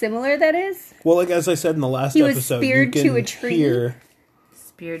 how similar that is? Well, like as I said in the last He was episode, speared you to can a tree. hear...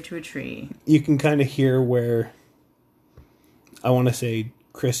 Speared to a tree. You can kind of hear where, I want to say,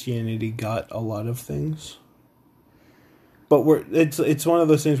 Christianity got a lot of things. But it's one of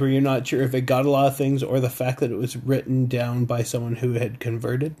those things where you're not sure if it got a lot of things or the fact that it was written down by someone who had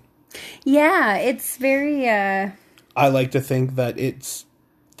converted. Yeah, it's very, I like to think that it's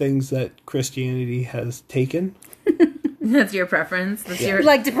things that Christianity has taken. That's your preference? That's your I'd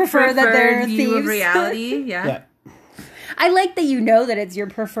like to prefer that they're preferred view of thieves. reality? Yeah. Yeah. I like that you know that it's your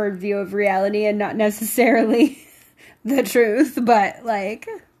preferred view of reality and not necessarily the truth, but, like,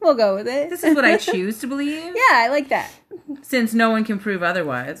 we'll go with it. This is what I choose to believe, Yeah, I like that. since no one can prove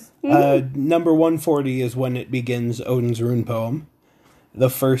otherwise. Number 140 is when it begins Odin's rune poem. The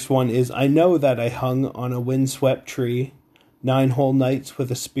first one is, I know that I hung on a windswept tree 9 whole nights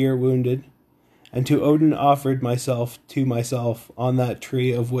with a spear wounded, and to Odin offered myself to myself on that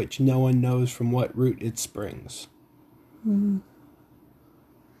tree of which no one knows from what root it springs.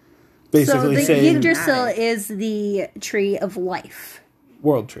 Basically So the saying Yggdrasil is the tree of life.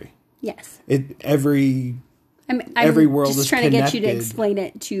 world tree. Yes. Every I'm Every world just is trying to get you to connected. explain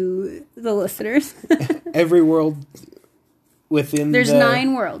it to the listeners. every world within There's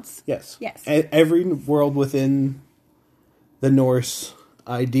 9 worlds. Yes. Yes. Every world within the Norse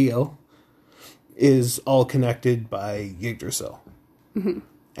ideal is all connected by Yggdrasil. Mm-hmm.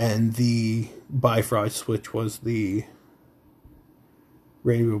 And the Bifrost, which was the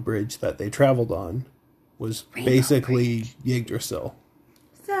rainbow bridge that they traveled on, was basically Yggdrasil.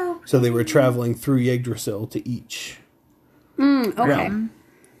 So they were traveling through Yggdrasil to each Okay. realm.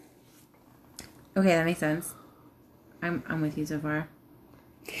 Okay, that makes sense. I'm with you so far.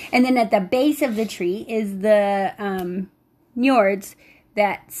 And then at the base of the tree is the Njords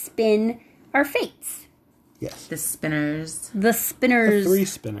that spin our fates. Yes. The spinners. The spinners. 3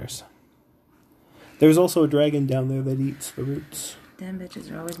 spinners. There's also a dragon down there that eats the roots. Damn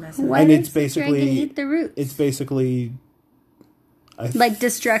bitches are always messing. Why And does it's the dragon basically- eat the roots? It's basically Like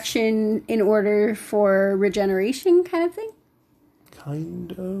destruction in order for regeneration kind of thing?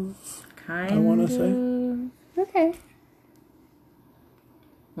 kind of, Kind I want to say. Okay.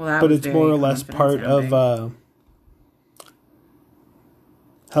 Well, that But was it's very more or less confident part sounding. of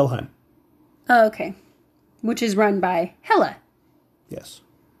Helheim. Oh, okay. which is run by Hela, Yes.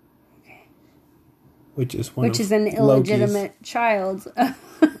 Which is which is an illegitimate child.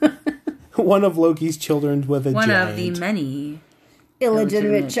 One of Loki's children with a One giant. of the many.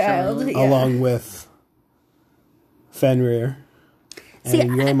 illegitimate child. child. Yeah. Along with Fenrir and See,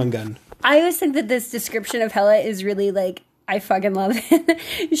 Jormungand. I always think that this description of Hela is really like, I fucking love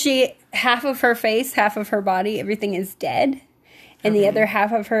it. Half of her face, half of her body, everything is dead. And the other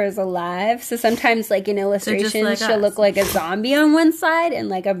half of her is alive. So sometimes, like in illustrations, like she'll us. look like a zombie on one side and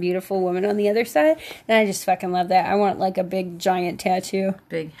like a beautiful woman on the other side. And I just fucking love that. I want like a big giant tattoo.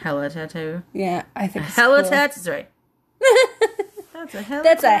 Big Hela tattoo. Yeah, I think it's Hela cool. tattoo. Sorry. That's a Hela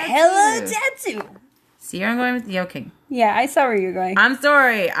That's a tattoo. Hela tattoo. See, here I'm going with the okay. Yeah, I saw where you're going. I'm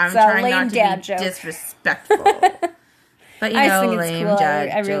sorry. I'm It's a trying lame not to dad be joke. disrespectful. But you I know, think it's lame cool. dad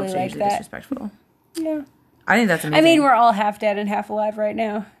I really jokes are like usually that. disrespectful. Yeah. I think that's amazing. I mean, we're all half dead and half alive right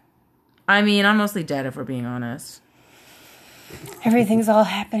now. I'm mostly dead if we're being honest. Everything's all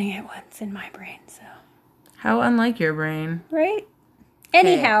happening at once in my brain, so. How unlike your brain. Right?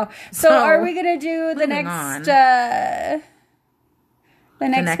 Anyhow, so So, are we going to do the moving next, on. the The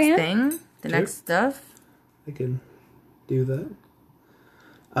next next band? thing, the Sure. next stuff. I can do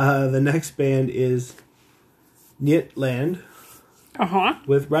that. The next band is Njitland Uh-huh.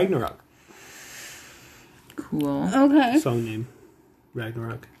 with Ragnarok. Cool. Okay. Song name.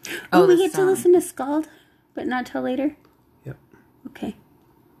 Ragnarok. Oh, we the get to song. listen to Scald, but not till later? Yep. Okay.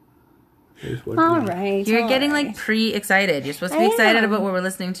 Here's what All we- right. You're all getting right. like pre-excited. You're supposed to be I excited am. about what we're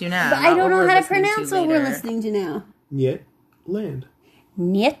listening to now. But I not don't what know we're how to listening pronounce what we're later. listening to now. Njitland.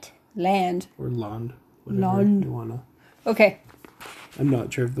 Njitland. Or Land. Whatever Land. you wanna. Okay. I'm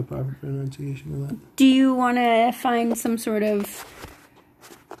not sure of the proper pronunciation of that. Do you want to find some sort of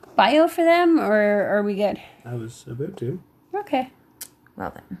bio for them, or are we good? I was about to. Okay.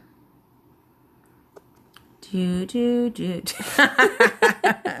 Well then. Do. Just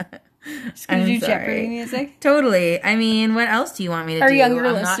gonna I'm do sorry. Jeopardy music. Totally. I mean, what else do you want me to Our do? younger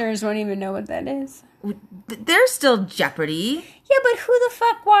I'm not- listeners won't even know what that is. There's still Jeopardy. Yeah, but who the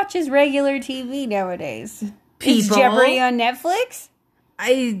fuck watches regular TV nowadays? Is People. Jeopardy on Netflix?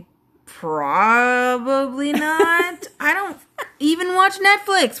 I probably not. I don't even watch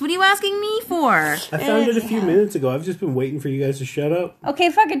Netflix. What are you asking me for? I found it a few minutes ago. I've just been waiting for you guys to shut up. Okay,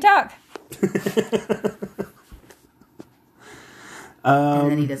 fucking talk. And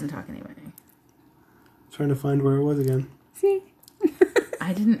then he doesn't talk anyway. Trying to find where it was again. See?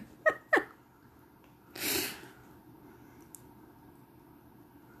 I didn't.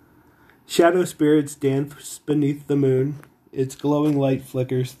 Shadow spirits dance beneath the moon. Its glowing light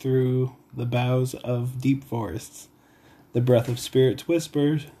flickers through the boughs of deep forests. The breath of spirits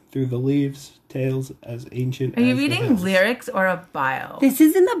whispers through the leaves, tales as ancient Are you as the reading hills. lyrics or a bio? This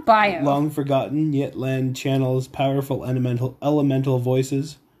is in the bio. Long forgotten, yet land channels powerful elemental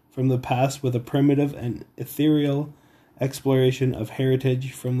voices from the past with a primitive and ethereal exploration of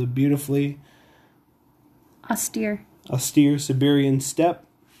heritage from the beautifully Austere. austere Siberian steppe,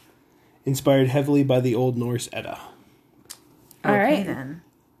 inspired heavily by the Old Norse Edda. All Okay, right. then.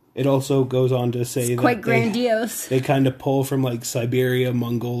 It also goes on to say that Quite grandiose. they kind of pull from like Siberia,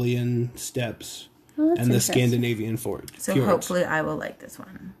 Mongolian steppes, Well, that's and the interesting. Scandinavian fjords. So hopefully I will like this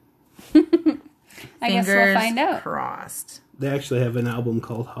one. I guess we'll Fingers find out. crossed. They actually have an album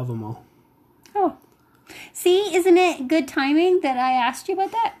called Havamal. Oh. See, isn't it good timing that I asked you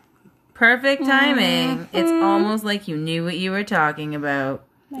about that? Perfect timing. It's almost like you knew what you were talking about.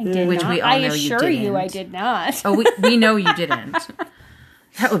 I did Which not. we all I know you assure you I didn't. did not. Oh, we know you didn't.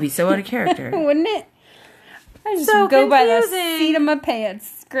 That would be so out of character. Wouldn't it? I just So go by the confusing. seat of my pants.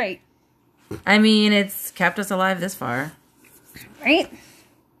 It's great. I mean, it's kept us alive this far. Right?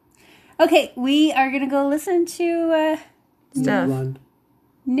 Okay, we are going to go listen to Stuff. Land.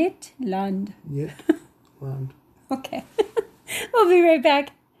 Njitland. Yet. Land. Okay. We'll be right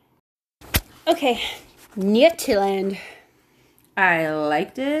back. Okay. Njitland. I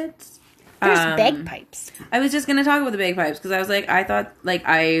liked it. There's bagpipes. I was just gonna talk about the bagpipes because I was like, I thought like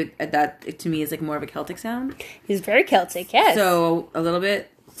that to me is like more of a Celtic sound. It's very Celtic, yes. So a little bit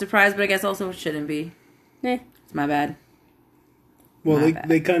surprised, but I guess also it shouldn't be. Eh. It's my bad. Well, My they bad.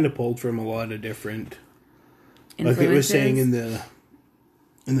 they kind of pulled from a lot of different. Like it was saying in the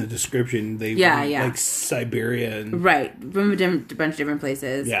description, they Yeah, were, yeah. like Siberia and Right, from a bunch of different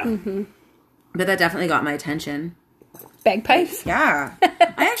places. yeah. Mm-hmm. But that definitely got my attention. Bagpipes? Yeah.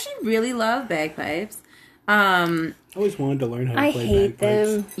 I actually really love bagpipes. I always wanted to learn how to I play hate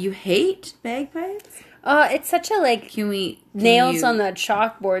bagpipes. them. You hate bagpipes? It's such a like Can nails you- on the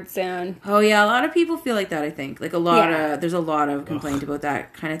chalkboard sound. Oh yeah, a lot of people feel like that. I think like a lot Yeah. of there's a lot of complaint about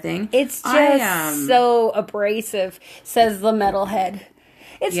that kind of thing. It's just I, so abrasive, says the metalhead.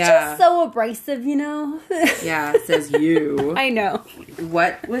 It's Yeah. just so abrasive, you know? Yeah, says you. I know.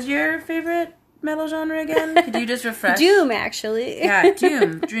 What was your favorite metal genre again? Could you just refresh? Doom, actually. Yeah,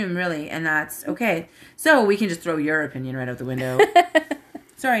 Doom, really, and that's okay. So we can just throw your opinion right out the window.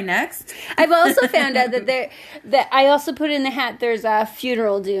 Sorry, next. I've also found out that I also put in the hat there's a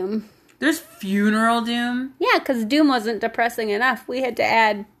funeral doom. There's funeral doom, Yeah, because doom wasn't depressing enough. We had to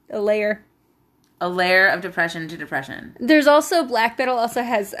add a layer. a layer of depression to depression. There's also black metal also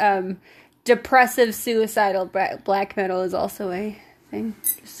has depressive suicidal black metal is also a thing.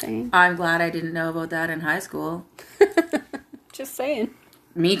 Just saying. I'm glad I didn't know about that in high school. Just saying.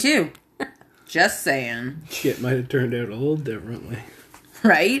 Me too. Just saying. Shit might have turned out a little differently.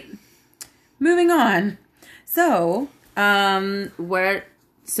 Right? Moving on. So, what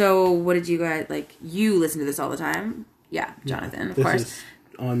did you guys, like, you listen to this all the time? Yeah, Jonathan, of This course. is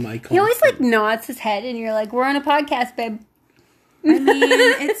on my He always constant- like nods his head, and you're like, "We're on a podcast, babe." I mean,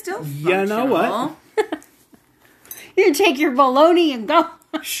 it's still functional. You know what? You take your baloney and go.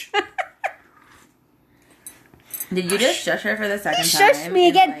 Did you just shush her for the second He time? shushed me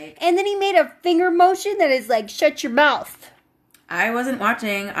And, again, like, and then he made a finger motion that is like, "Shut your mouth." I wasn't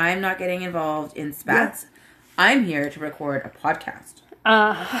watching. I'm not getting involved in spats. I'm here to record a podcast.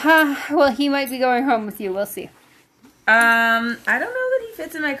 Well, he might be going home with you. We'll see. I don't know that he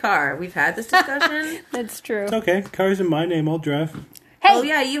fits in my car. We've had this discussion. That's true. It's okay. Car's in my name. I'll drive. Hey, Oh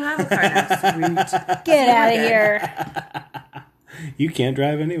yeah, you have a car now. Sweet. get out of Okay. here. You can't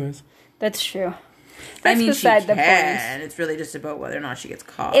drive anyways. That's true. I That's mean, she beside the point. can. It's really just about whether or not she gets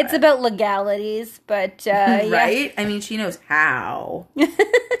caught. It's about legalities, but yeah. right. I mean, she knows how.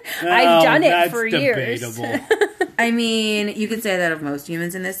 I've done it that's for years. debatable. I mean, you could say that of most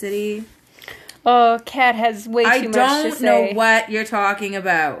humans in this city. Oh, Kat has way I too much to don't say. know what you're talking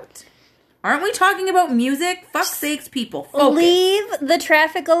about. Aren't we talking about music? Fuck sakes, people. Focus. Leave the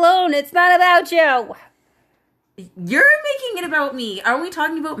traffic alone. It's not about you. You're making it about me. Are we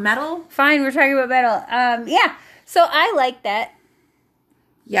talking about metal? Fine, we're talking about metal. Yeah. So I like that.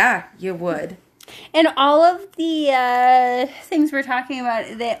 Yeah, you would. And all of the things we're talking about,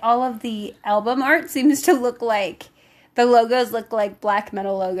 all of the album art seems to look like, the logos look like black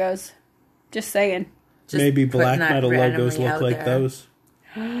metal logos. Just saying. Just Maybe putting black that metal randomly logos look out like there. those.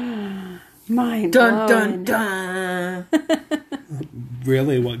 Mind Dun blown. dun dun.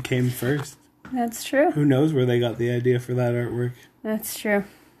 Really, what came first? That's true. Who knows where they got the idea for that artwork? That's true.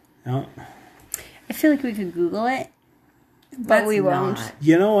 No. I feel like we could Google it, but Let's we won't. not.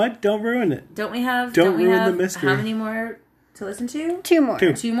 You know what? Don't ruin it. Don't we have? Don't we ruin have the mystery. How many more to listen to? 2 more.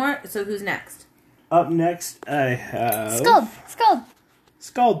 2. 2 more. So who's next? Up next, I have Scald. Scald.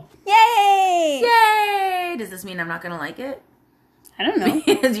 Scald. Yay! Yay! Does this mean I'm not gonna like it? I don't know.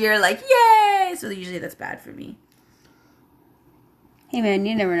 Because you're like, yay! So usually that's bad for me. Hey man,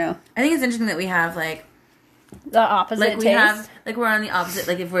 you never know. I think it's interesting that we have like The opposite we taste. have like we're on the opposite,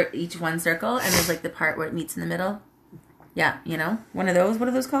 like if we're each one circle and there's like the part where it meets in the middle. Yeah, you know? One of those. What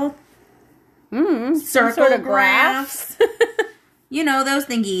are those called? some Circle sort of graphs. You know, those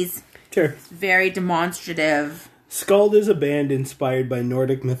thingies. Sure. Very demonstrative. Skald is a band inspired by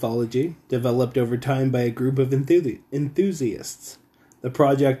Nordic mythology, developed over time by a group of enthusiasts. The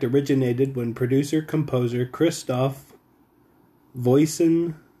project originated when producer-composer Christoph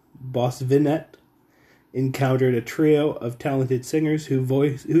Voisin Bosvinet encountered a trio of talented singers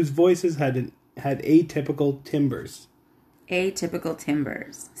whose voices had atypical timbres. Atypical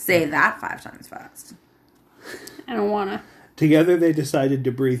timbers. Say that 5 times fast. I don't wanna. Together they decided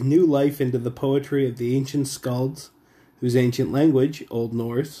to breathe new life into the poetry of the ancient skalds, whose ancient language, Old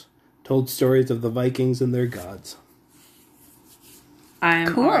Norse, told stories of the Vikings and their gods.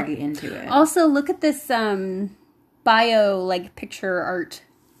 I'm Cool. already into it. Also, look at this bio like picture art.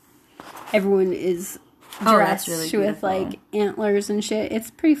 Everyone is Oh, that's dressed really with beautiful. like antlers and shit.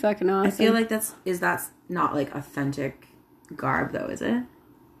 It's pretty fucking awesome. I feel like that's not like authentic garb though, is it?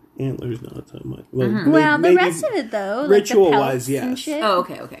 Antlers, not so much. Well, well, the maybe rest of it though, ritual-wise, like the pelts and yes. shit. Oh,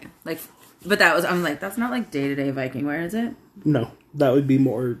 okay. Like, but that was I'm like that's not like day-to-day Viking wear, is it? No, that would be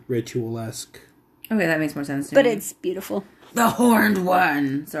more ritual-esque. Okay, that makes more sense to But me. it's beautiful. the horned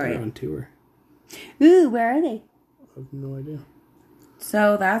one. Sorry. They're on tour. Ooh, where are they? I have no idea.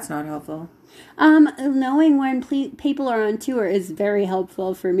 So that's not helpful. Knowing when people are on tour is very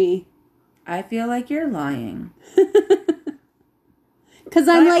helpful for me. I feel like you're lying. Because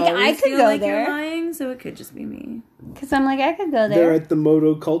I'm But like, I always could feel go like there. You're lying, so it could just be me. Because I'm like, I could go They're there. at the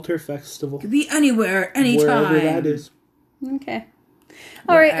Moto Culture Festival. Could be anywhere, anytime. Wherever that is. Okay.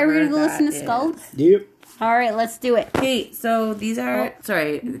 All right, are we going to Wherever go listen to that Scald? is. Yep. All right, let's do it. Okay, so these are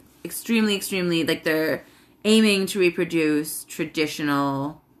extremely like they're aiming to reproduce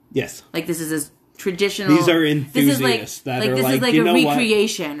traditional. Yes. Like this is as traditional. These are This is like enthusiasts that like are this like, is like you a know what?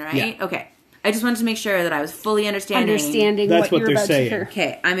 recreation, right? Yeah. Okay. I just wanted to make sure that I was fully understanding. That's what what you're they're about saying. to hear.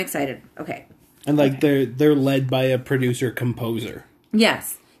 Okay, I'm excited. Okay. And like they're led by a producer composer.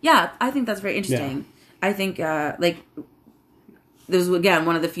 Yes. Yeah, I think that's very interesting. I think like this was again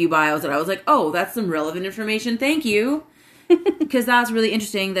one of the few bios that I was like, oh, that's some relevant information. Thank you. Because that's really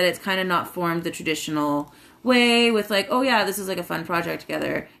interesting that it's kind of not formed the traditional way with like, oh yeah, this is like a fun project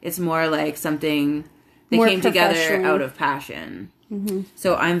together. It's more like something they More came together professionally. out of passion.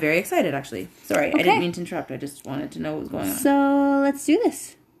 So I'm very excited actually. Sorry, I Okay. didn't mean to interrupt. I just wanted to know what was going on. So let's do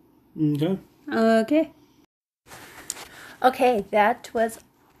this. Okay. Okay. Okay, that was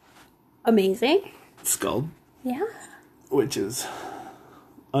amazing. Scald, Yeah. which is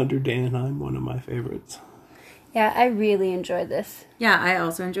under Dan and I'm one of my favorites. Yeah, I really enjoyed this. Yeah, I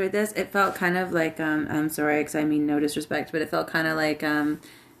also enjoyed this. It felt kind of like I'm sorry because I mean no disrespect, but it felt kind of like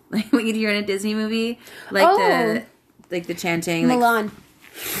like when you're in a Disney movie, like the chanting, like, Milan.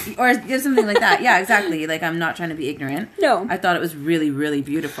 or something like that. Yeah, exactly. Like I'm not trying to be ignorant. No. I thought it was really really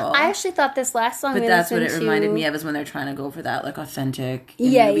beautiful. I actually thought this last song but we that's what it listened reminded to- me of is when they're trying to go for that like authentic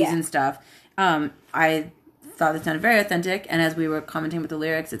in Yeah, movies yeah. and stuff. I thought it sounded very authentic, and as we were commenting with the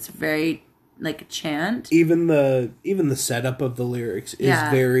lyrics, it's very like a chant. Even the setup of the lyrics is Yeah.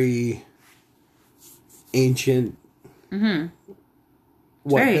 very ancient. Mm-hmm.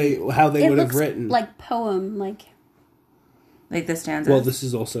 How they It would have looks written. like poem, like... Like the stanzas. Well, this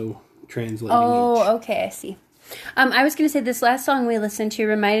is also translating. Oh, each. okay, I see. I was going to say this last song we listened to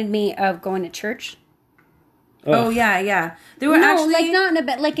reminded me of going to church. Oh yeah. There were No, actually like not in a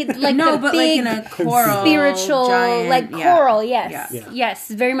bit, like it, like no, the but big like in a choral, spiritual, giant, like yeah. choral. Yes, Yeah. yes,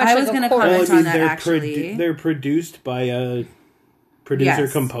 very much I like was a gonna choral. comment Well, I on mean, that, actually. they're produced by a producer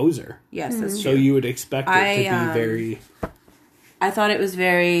Yes. composer, Yes, that's so true. you would expect it to be I, very. I thought it was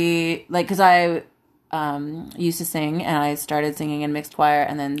very like because I used to sing and I started singing in mixed choir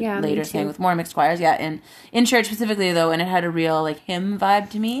and then Yeah, me later too. sang with more mixed choirs. Yeah, and in church specifically though, and it had a real like hymn vibe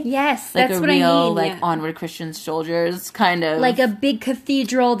to me. Yes, like that's a what real I mean. like yeah. onward Christian soldiers kind of Like a big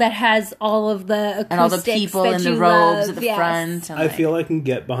cathedral that has all of the acoustics and all the people that in the you robes love. at the Yes. front. And I like- feel I can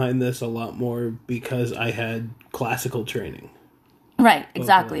get behind this a lot more because I had classical training right,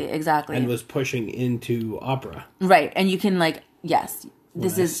 exactly. and was pushing into opera. Right, and you can like yes,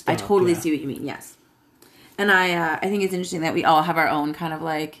 this I is I stopped, totally yeah. see what you mean. Yes, and I think it's interesting that we all have our own kind of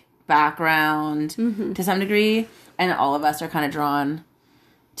like background to some degree, and all of us are kind of drawn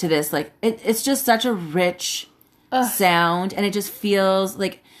to this. Like it's just such a rich sound, and it just feels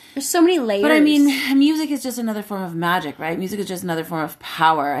like. There's so many layers. But I mean, music is just another form of magic, right? Music is just another form of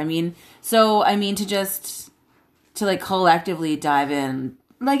power. I mean, to like collectively dive in,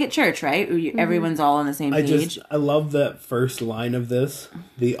 like at church, right? Everyone's all on the same page. I love that first line of this.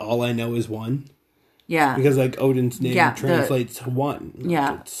 The all I know is one. Yeah. Because like Odin's name Yeah, translates to one. Like,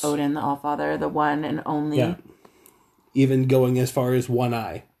 Yeah, it's- Odin, the Allfather, the one and only. Yeah. Even going as far as one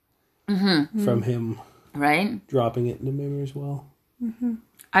eye. From him Right? dropping it into Mimir as well.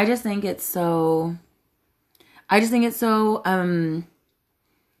 I just think it's so.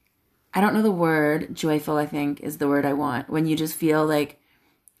 I don't know the word. Joyful, I think, is the word I want. When you just feel like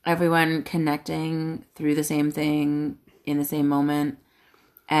everyone connecting through the same thing in the same moment.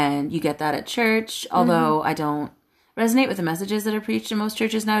 And you get that at church, although I don't resonate with the messages that are preached in most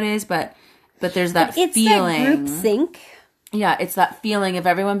churches nowadays, but there's that it's feeling. that group sync. Yeah, it's that feeling of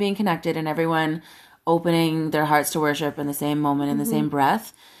everyone being connected and everyone opening their hearts to worship in the same moment, in the same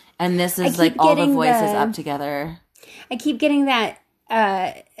breath. And this is keep like all the getting voices the- up together. I keep getting that,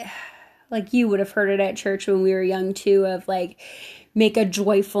 like you would have heard it at church when we were young too, of like, make a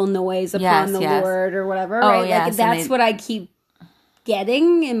joyful noise upon Yes, the yes. Lord or whatever, Oh, right? yeah, Like so that's they- what I keep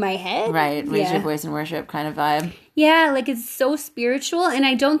getting in my head. Right, raise Yeah. your voice in worship kind of vibe. Yeah, like it's so spiritual, and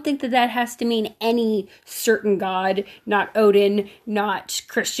I don't think that has to mean any certain God, not Odin, not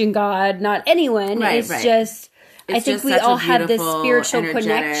Christian God, not anyone. Right, it's right. just, I It's think just we such a all have this beautiful, spiritual energetic-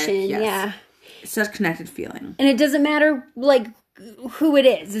 connection. yes. Yeah. It's such a connected feeling. And it doesn't matter, like, who it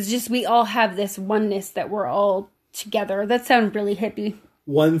is. It's just we all have this oneness that we're all together. That sounds really hippie.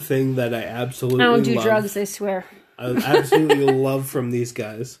 One thing that I absolutely I don't do love, drugs, I swear. I absolutely love from these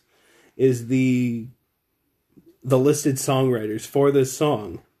guys is the listed songwriters for this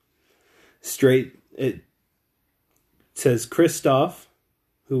song. It says Christoph,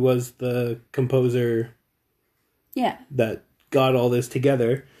 who was the composer Yeah. that got all this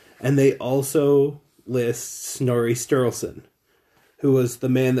together. And they also list Snorri Sturluson, who was the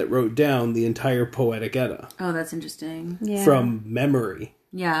man that wrote down the entire Poetic Edda Oh, that's interesting. Yeah. from memory.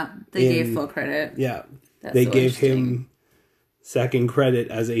 Yeah, they gave full credit. Yeah. That's They so gave interesting. him second credit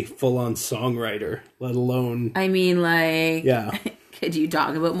as a full-on songwriter, let alone... I mean, like, Yeah. could you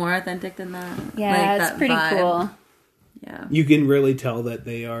talk about more authentic than that? Yeah, Like, it's that pretty vibe. cool. Yeah, You can really tell that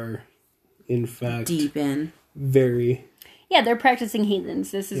they are, in fact, deep in. very... Yeah, they're practicing heathens.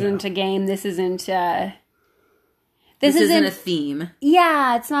 This isn't a game. This isn't. This Isn't a theme.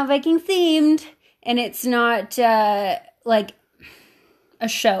 Yeah, it's not Viking themed, and it's not like a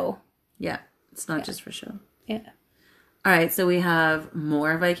show. Yeah, it's not just for show. Yeah, All right, so we have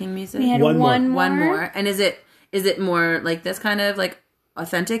more Viking music. we had One more. One more, and is it more like this kind of like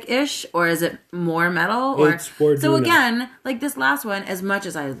authentic-ish, or is it more metal? Or It's more so doing again, like this last one, as much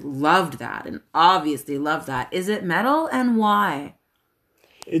as I loved that and obviously loved that, is it metal and why?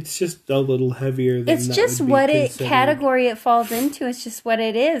 It's just a little heavier than it's that just would be what considered. category it falls into. It's just what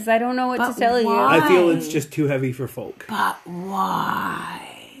it is. I don't know what But to tell why? I feel it's just too heavy for folk. But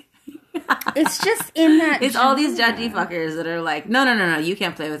why? you. It's just in that. It's all these judgy fuckers that are like, no, you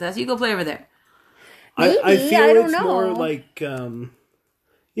can't play with us. You go play over there. I Maybe, feel I don't it's know. more like,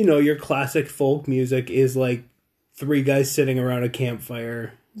 your classic folk music is like three guys sitting around a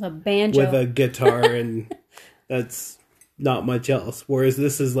campfire the banjo. with a guitar, and that's not much else. Whereas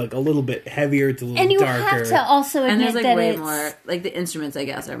this is like a little bit heavier, it's a little and you darker. have to also And admit there's like that way it's more, like the instruments, I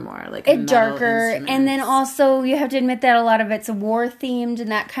guess, are more like it metal darker, and then instruments. also you have to admit that a lot of it's war themed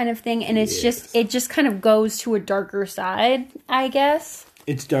and that kind of thing, and it's it just kind of goes to a darker side, I guess.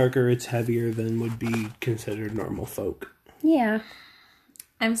 It's darker, it's heavier than would be considered normal folk. Yeah.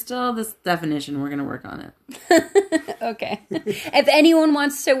 I'm still this definition. We're gonna work on it. Okay. If anyone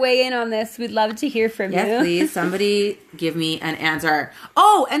wants to weigh in on this, we'd love to hear from Yes, you. please. Somebody give me an answer.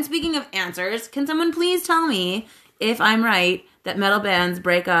 Oh, and speaking of answers, can someone please tell me if I'm right that metal bands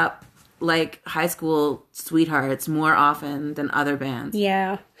break up like high school sweethearts more often than other bands?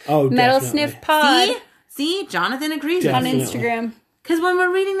 Yeah. Oh, Metal definitely. Sniff Pod See, Jonathan agrees on Definitely. Instagram. Because when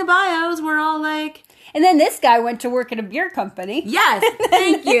we're reading the bios, we're all like, And then this guy went to work at a beer company. yes,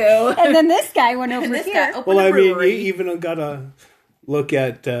 thank you. And then this guy went over This here. guy opened Well, a I mean, you brewery. even gotta look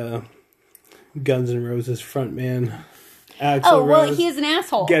at Guns N' Roses frontman Axl Oh, well, Rose he's an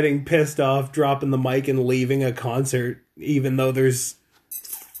asshole. getting pissed off, dropping the mic, and leaving a concert, even though there's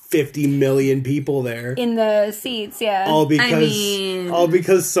 50 million people there. In the seats, yeah. All because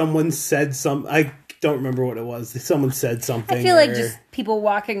mean- someone said something. I don't remember what it was. Someone said something. I feel like or just people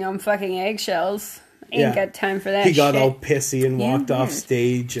walking on fucking eggshells. Ain't Yeah. got time for that he got shit. all pissy and walked off weird.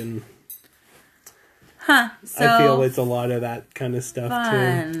 stage, and So I feel it's a lot of that kind of stuff too.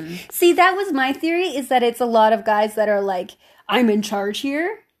 fun. See, that was my theory, is that it's a lot of guys that are like, I'm in charge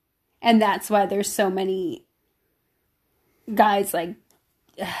here. And that's why there's so many guys like,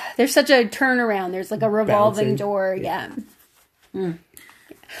 there's such a turnaround. There's like a revolving Bouncing. door. Yeah.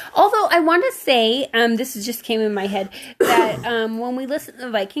 Although I want to say, this just came in my head, that when we listen to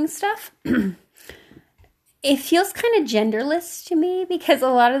the Viking stuff, it feels kind of genderless to me, because a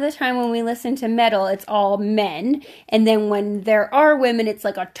lot of the time when we listen to metal, it's all men. And then when there are women, it's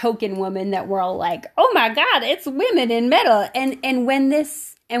like a token woman that we're all like, oh my God, it's women in metal. And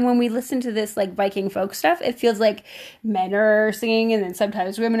when we listen to this like Viking folk stuff, it feels like men are singing and then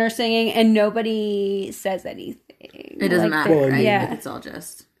sometimes women are singing and nobody says anything. It doesn't Like, matter, Well, I right? mean- yeah. It's all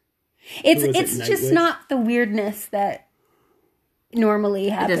just... It's Was it it's just Nightwish? not the weirdness that normally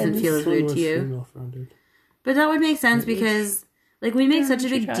happens. doesn't feel as weird to you. Female-fronted. But that would make sense because, like, we make such a what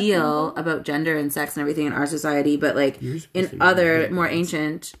you're big talking deal about gender and sex and everything in our society, but, like, You're supposed to in know other that. more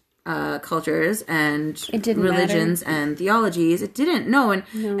ancient cultures and It didn't religions and theologies, it didn't. No,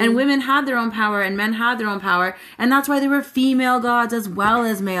 and women had their own power and men had their own power, and that's why there were female gods as well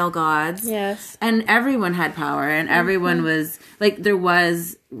as male gods. Yes. And everyone had power, and everyone was, like, there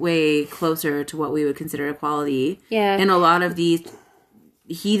was way closer to what we would consider equality. Yeah. In a lot of these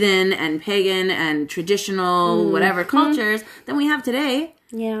heathen and pagan and traditional whatever cultures than we have today.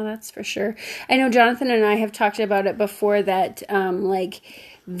 Yeah, that's for sure. I know Jonathan and I have talked about it before that, like,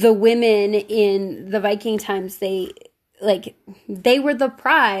 the women in the Viking times, they were the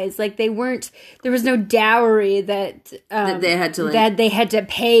prize. Like, they weren't, there was no dowry that They had to, like, that they had to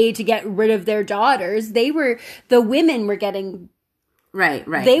pay to get rid of their daughters. The women were getting, right.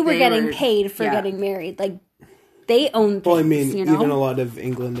 they were getting paid for yeah. getting married. Like, they owned things, Well, I mean, you know? even a lot of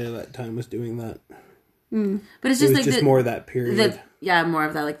England at that time was doing that. But it's It just was like just more that period. more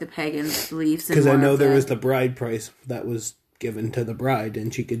of that, like the pagan beliefs. Because I know there was the bride price that was given to the bride,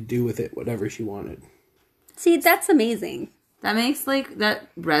 and she could do with it whatever she wanted. See, that's amazing. That makes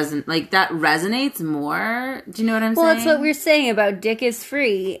that resonates more. Do you know what I'm Well, saying? that's what we're saying about dick is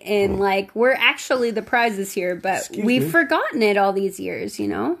free, and we're actually the prizes here, but we've forgotten it all these years, you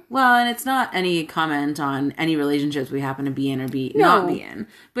know? Well, and it's not any comment on any relationships we happen to be in or not be in,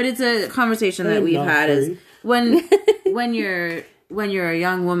 but it's a conversation that we've had is when you're a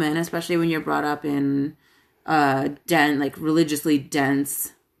young woman, especially when you're brought up in religiously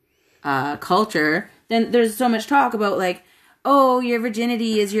dense culture, then there's so much talk about oh, your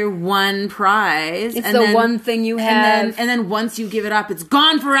virginity is your one prize. It's the one thing you have. And then once you give it up, it's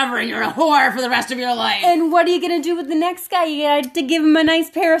gone forever and you're a whore for the rest of your life. And what are you going to do with the next guy? You got to give him a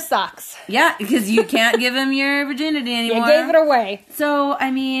nice pair of socks. Yeah, because you can't give him your virginity anymore. You gave it away. So, I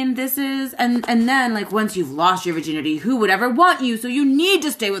mean, this is... And then, once you've lost your virginity, who would ever want you? So you need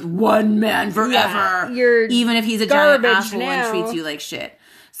to stay with one man forever. Yeah, even if he's a giant asshole and treats you like shit.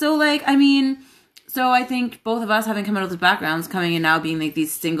 So, So I think both of us, having come out of those backgrounds, coming in now being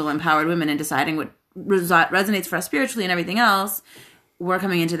these single, empowered women and deciding what resonates for us spiritually and everything else, we're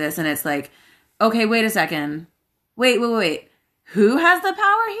coming into this and it's okay, wait a second. Wait. Who has the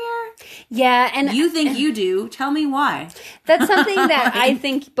power here? Yeah, and... You think you do. Tell me why. That's something that I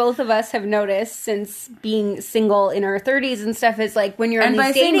think both of us have noticed since being single in our 30s and stuff is when you're on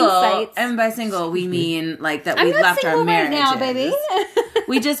these dating sites... And by single, we mean that we left our marriages. I'm not single right now, baby.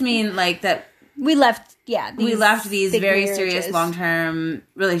 We just mean that... We left these very serious long-term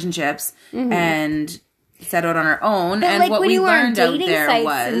relationships and set out on our own. But and what we learned out there and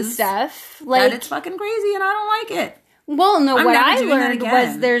was stuff, that it's fucking crazy and I don't like it. Well, no, I'm what never I doing that learned again.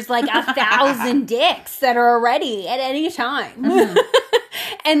 was there's 1,000 dicks that are ready at any time. Mm-hmm.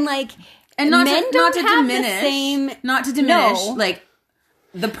 and not men to, don't not to have diminish, the same... not to diminish,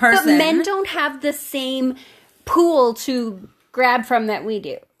 the person. But men don't have the same pool to grab from that we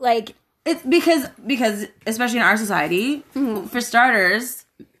do. It's because especially in our society, for starters,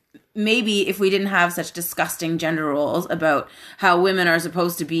 maybe if we didn't have such disgusting gender roles about how women are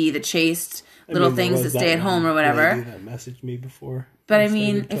supposed to be the chaste little things that stay at home or whatever. Lady that messaged me before. But I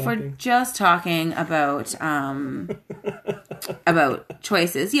mean, if we're just talking about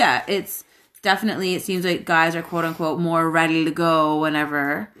choices, yeah, it's definitely, it seems like guys are quote unquote more ready to go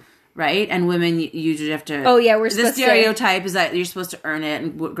whenever. Right? And women, you usually have to... Oh, yeah, we're supposed to... The stereotype is that you're supposed to earn it,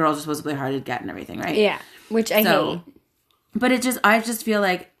 and girls are supposed to play hard to get and everything, right? Yeah, which I hate. But I just feel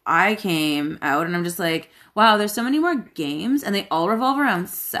like I came out, and I'm just wow, there's so many more games, and they all revolve around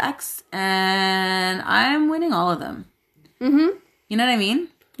sex, and I'm winning all of them. Mm-hmm. You know what I mean?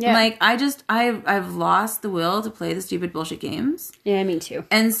 Yeah. I've lost the will to play the stupid bullshit games. Yeah, me too.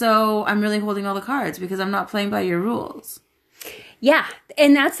 And so I'm really holding all the cards, because I'm not playing by your rules. Yeah,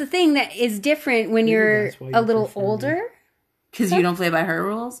 and that's the thing that is different when you're a little older. Because you don't play by her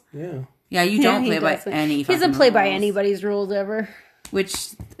rules? Yeah. Yeah, you don't play by any He doesn't play by anybody's rules ever. Which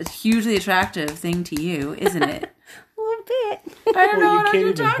is a hugely attractive thing to you, isn't it? A little bit. I don't know what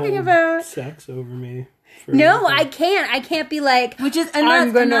you're talking about. Sex over me. No, I can't. I can't be Which is, and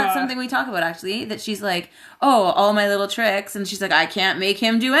that's something we talk about, actually, that she's all my little tricks, and she's I can't make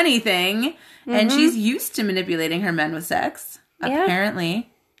him do anything. Mm-hmm. And she's used to manipulating her men with sex. Yeah. Apparently.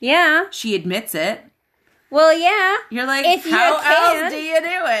 Yeah. She admits it. Well, yeah. You're how else do you do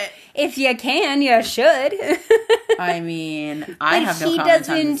it? If you can, you should. I mean, I have no comment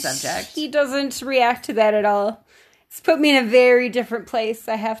on the subject. He doesn't react to that at all. It's put me in a very different place.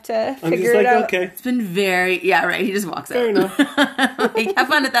 I have to figure it out. Okay. It's been very... Yeah, right. He just walks out. Fair enough. Have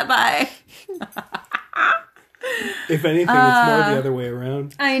fun at that. Bye. If anything, it's more the other way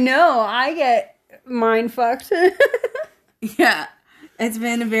around. I know. I get mind fucked. Yeah. It's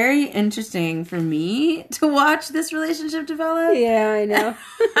been very interesting for me to watch this relationship develop. Yeah, I know.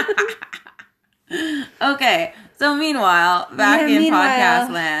 Okay. So meanwhile, back in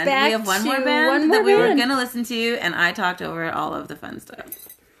podcast land, we have one more band that we were going to listen to, and I talked over all of the fun stuff.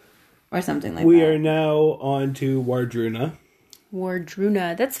 Or something like that. We are now on to Wardruna.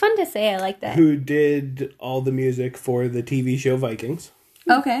 Wardruna. That's fun to say. I like that. Who did all the music for the TV show Vikings.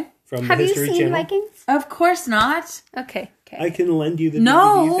 Okay. From the History Channel. Have you seen Vikings? Of course not. Okay. I can lend you the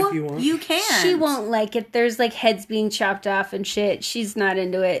DVDs if you want. No, you can't. She won't like it. There's heads being chopped off and shit. She's not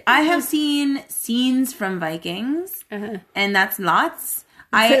into it. I have seen scenes from Vikings, and that's lots.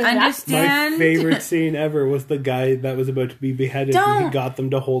 I understand. My favorite scene ever was the guy that was about to be beheaded and he got them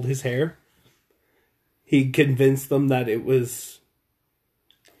to hold his hair. He convinced them that it was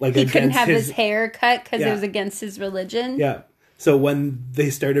he couldn't have his hair cut because it was against his religion. Yeah. So when they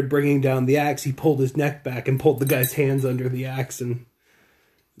started bringing down the axe, he pulled his neck back and pulled the guy's hands under the axe, and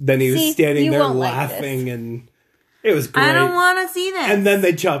then he was standing there laughing and It was great. I don't want to see this. And then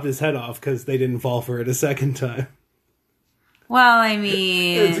they chopped his head off because they didn't fall for it a second time. Well, I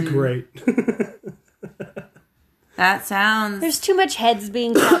mean... It's great. That sounds There's too much heads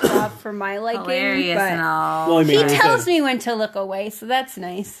being chopped off for my liking. hilarious but and all. Well, I mean, he like I tells said, me when to look away, so that's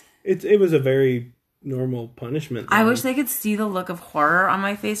nice. it was a very normal punishment. I wish they could see the look of horror on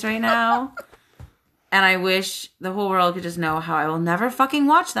my face right now. And I wish the whole world could just know how I will never fucking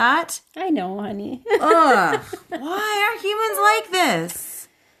watch that. I know, honey. Ugh. Why are humans like this?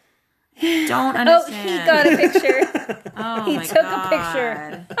 Don't Oh, understand. he got a picture. Oh he my took a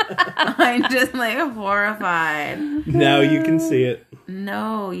God. I'm just like horrified. Now you can see it.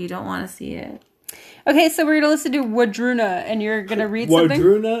 No, you don't want to see it. Okay, so we're going to listen to Wadruna, and you're going to read something?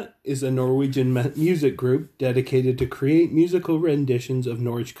 Wadruna is a Norwegian music group dedicated to create musical renditions of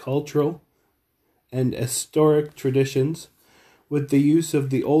Norse cultural and historic traditions with the use of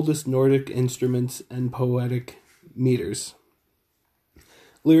the oldest Nordic instruments and poetic meters.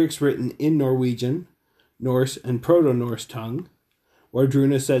 Lyrics written in Norwegian, Norse, and Proto-Norse tongue,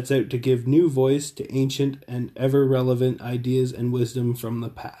 Wadruna sets out to give new voice to ancient and ever-relevant ideas and wisdom from the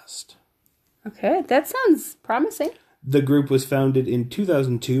past. Okay, that sounds promising. The group was founded in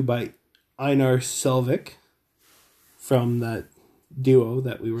 2002 by Einar Selvik from that duo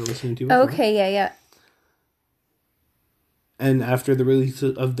that we were listening to before. Okay, yeah. And after the release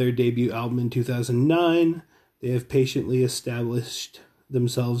of their debut album in 2009, they have patiently established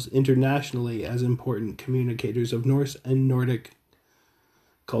themselves internationally as important communicators of Norse and Nordic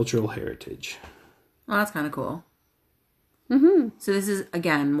cultural heritage. Well, that's kind of cool. Mm-hmm. So this is,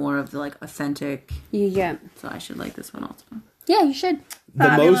 again, more of the, like, authentic... Yeah. So I should like this one also. Yeah, you should. The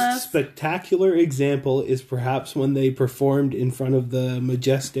Fabulous. most spectacular example is perhaps when they performed in front of the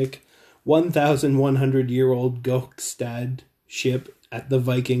majestic 1,100-year-old Gokstad ship at the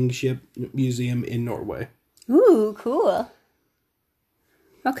Viking Ship Museum in Norway. Ooh, cool.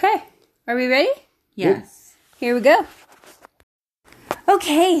 Okay, are we ready? Yes. Here we go.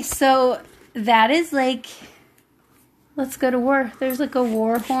 Okay, so that is like... Let's go to war. There's like a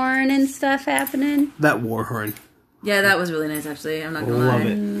war horn and stuff happening. That war horn. Yeah, that was really nice, actually. I'm not going to Love lie.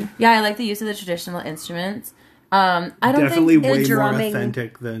 it. Yeah, I like the use of the traditional instruments. I don't Definitely think... way more drumming.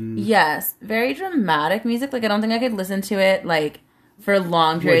 authentic than... Yes, very dramatic music. Like, I don't think I could listen to it, like, for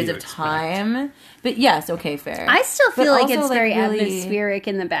long periods do you of time. But yes, okay, fair. I still feel But like also, it's very really- atmospheric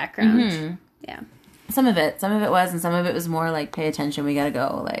in the background. Yeah. Some of it was, and some of it was more like, pay attention, we gotta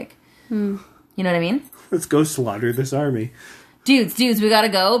go. Like, you know what I mean? Let's go slaughter this army. Dudes, we gotta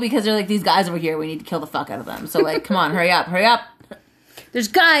go because they're like, these guys over here, we need to kill the fuck out of them. So, like, come on, hurry up. There's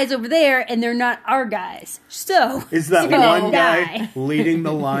guys over there, and they're not our guys. So Is that you're gonna one guy leading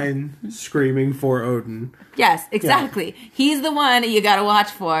the line screaming for Odin? Yes, exactly. He's the one you gotta watch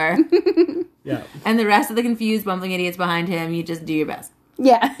for. Yeah. And the rest of the confused, bumbling idiots behind him, you just do your best.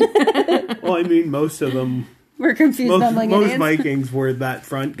 Yeah. Well, I mean, most of them... We're confused. Most idiots. Vikings were that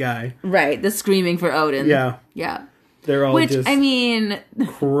front guy. Right, the screaming for Odin. Yeah. Yeah. They're all Which, just I mean,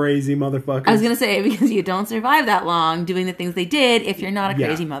 crazy motherfuckers. I was going to say, because you don't survive that long doing the things they did if you're not a Yeah.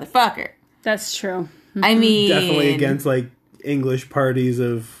 crazy motherfucker. That's true. I mean... Definitely against, like, English parties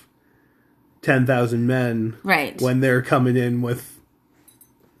of 10,000 men. Right. When they're coming in with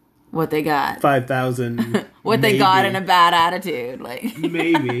What they got. 5,000. What they got in a bad attitude. Like,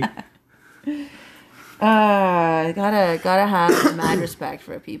 Maybe. gotta have mad respect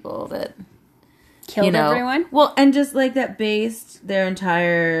for people that... Killed you know, everyone. Well, and just like that based their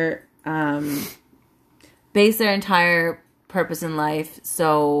entire purpose in life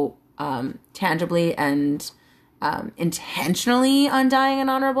so tangibly and intentionally on dying an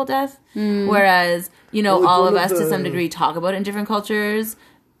honorable death. Whereas, you know, Well, all one of of us to some the- degree talk about it in different cultures,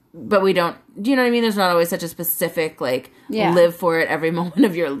 but we don't, do you know what I mean? There's not always such a specific, like, Yeah. live for it every moment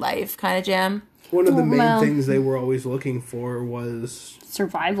of your life kind of jam. One of the main Well- things they were always looking for was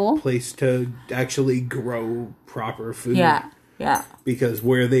Survival. a place to actually grow proper food. Yeah. Because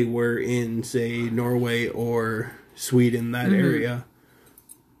where they were in, say, Norway or Sweden, that area,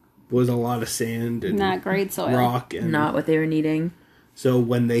 was a lot of sand and Not great soil. rock. And Not what they were needing. so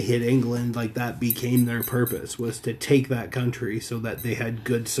when they hit England, like, that became their purpose, was to take that country so that they had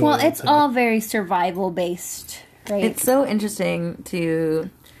good soil. Well, it's to- all very survival based, right? It's so interesting to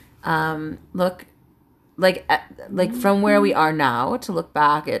look like from where we are now to look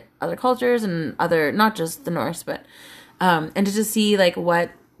back at other cultures and other, not just the Norse, but and to just see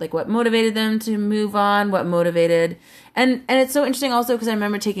what motivated them to move on, what motivated, and it's so interesting also because I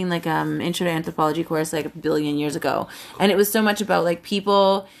remember taking like intro to anthropology course like a billion years ago, and it was so much about like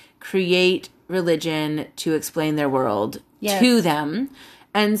people create religion to explain their world Yes. to them.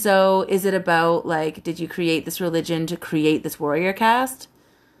 And so is it about, like, did you create this religion to create this warrior caste?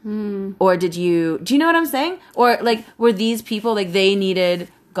 Or do you know what I'm saying? Or, like, were these people, like, they needed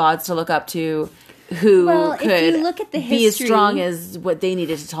gods to look up to who If could you look at the be as history, strong as what they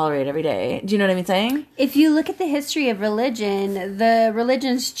needed to tolerate every day? Do you know what I'm saying? if you look at the history of religion, the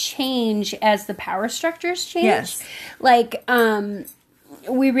religions change as the power structures change. Yes. Like,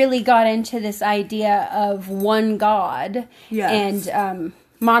 we really got into this idea of one God Yes. and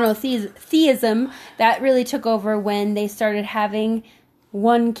monotheism that really took over when they started having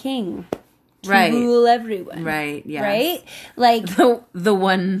one king to Right. rule everyone. Right, yes. Right? Like, The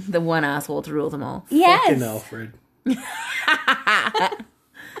one asshole to rule them all. yes. Fucking Alfred.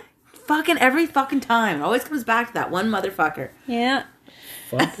 Fucking every fucking time. It always comes back to that one motherfucker. Yeah.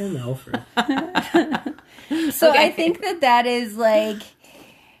 Fucking Alfred. So Okay. I think that is like,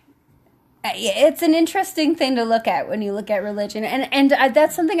 it's an interesting thing to look at when you look at religion, and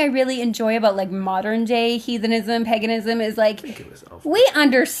that's something I really enjoy about like modern day heathenism, paganism, is like It was Alfred. we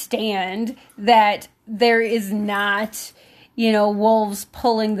understand that there is not, wolves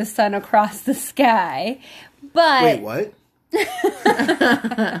pulling the sun across the sky, but Wait, what? did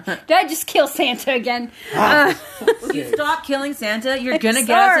I just kill Santa again? If you stop killing Santa, you're gonna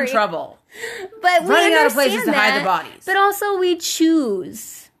get us Sorry. in trouble. But we Running out of understand places to hide the that, bodies. But also we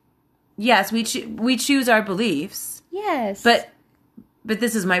choose. Yes, we choose our beliefs, Yes, but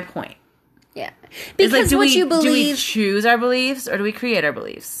this is my point. yeah, It's because like, do what we you believe, choose our beliefs or do we create our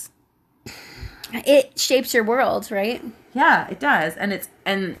beliefs? it shapes your world, right? Yeah, it does,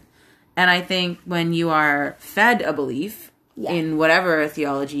 and I think when you are fed a belief Yeah. in whatever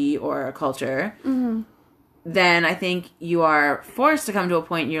theology or culture, then I think you are forced to come to a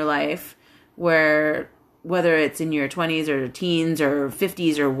point in your life where, whether it's in your 20s or teens or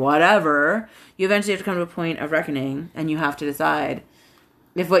 50s or whatever, you eventually have to come to a point of reckoning, and you have to decide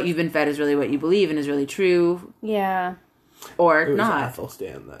if what you've been fed is really what you believe and is really true Yeah, or It was not.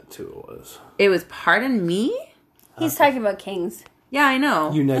 Athelstan, that's who it was. It was, pardon me? he's talking about kings. Yeah, I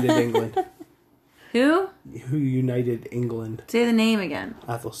know. United England. Who? Who united England? Say the name again.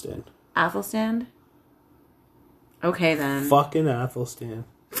 Athelstan. Athelstan? Okay, then. Fucking Athelstan.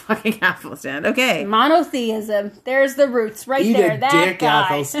 Fucking Athelstan. Okay. Monotheism. There's the roots right Eat there. a That dick, guy.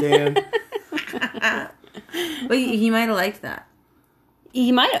 Athelstan. But he might have liked that.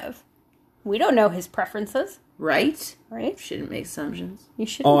 He might have. We don't know his preferences, Right? right? Shouldn't make assumptions. You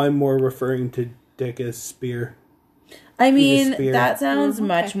should. Oh, I'm more referring to dick as spear. I mean, spear. that sounds okay.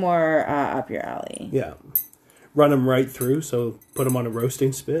 much more up your alley. Yeah. Run them right through, so put them on a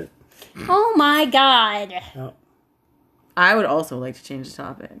roasting spit. Oh my God. Yeah. I would also like to change the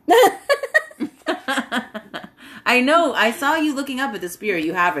topic. I know. I saw you looking up at the spear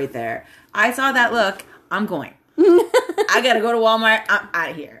you have right there. I saw that look. I'm going. I gotta go to Walmart. I'm out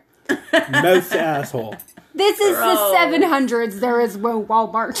of here. Mouth asshole. This is Bro. the 700s. There is no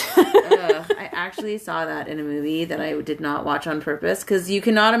Walmart. I actually saw that in a movie that I did not watch on purpose, because you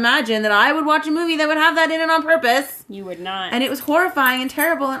cannot imagine that I would watch a movie that would have that in it on purpose. You would not. And it was horrifying and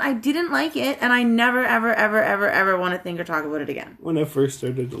terrible, and I didn't like it, and I never, ever, ever, ever, ever want to think or talk about it again. When I first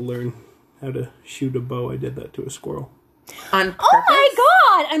started to learn how to shoot a bow, I did that to a squirrel. On purpose? Oh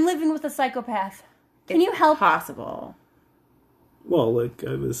my God! I'm living with a psychopath. Can you help? Possible. Well, like,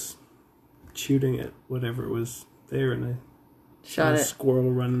 I was shooting at whatever was there, and I saw Shot a it.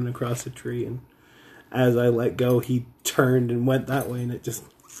 squirrel running across a tree, and as I let go, he turned and went that way, and it just...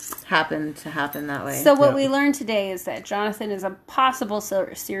 Happened to happen that way. So what Yeah. we learned today is that Jonathan is a possible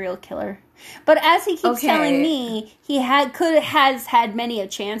serial killer. But as he keeps Okay. telling me, he has had many a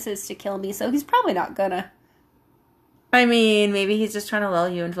chances to kill me, so he's probably not gonna. I mean, maybe he's just trying to lull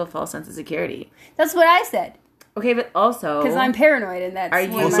you into a false sense of security. That's what I said. Okay, but also... Because I'm paranoid, and that's Are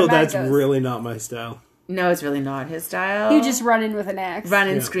you- where Also, my mind that's goes. really not my style. No, it's really not his style. You just run in with an axe. run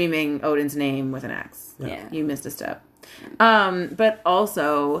in Yeah. screaming Odin's name with an axe. Yeah. You missed a step. But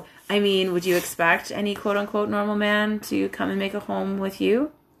also, I mean, would you expect any quote-unquote normal man to come and make a home with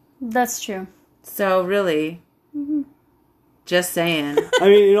you? That's true. So really, just saying. I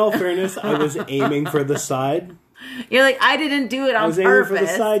mean, in all fairness, I was aiming for the side. You're like, I didn't do it I on was aiming for the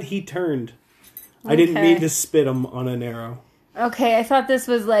purpose. side, he turned. I didn't Okay. mean to spit him on an arrow. Okay, I thought this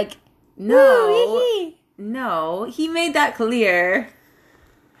was like, No, "Ooh, hee hee." no, he made that clear.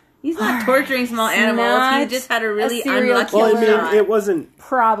 He's not torturing small animals. not He just had a really serial unlucky Well, I killer. mean, it wasn't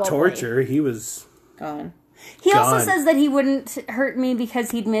Probably. torture. He was... Gone. He also God. says that he wouldn't hurt me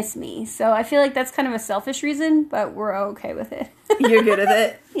because he'd miss me. So I feel like that's kind of a selfish reason, but we're okay with it. You're good with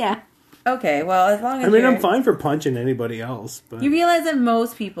it. Yeah. Okay, well, as long as I mean, you're... I'm fine for punching anybody else, but... You realize that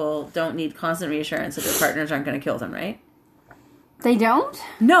most people don't need constant reassurance that their partners aren't going to kill them, right? They don't?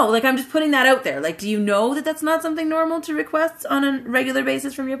 No, like I'm just putting that out there. Like, do you know that that's not something normal to request on a regular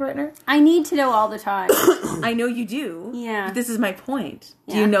basis from your partner? I need to know all the time. I know you do. Yeah. But this is my point.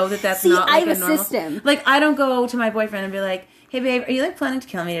 Do Yeah. you know that that's See, not I like have a a normal system. Like, I don't go to my boyfriend and be like, "Hey, babe, are you like planning to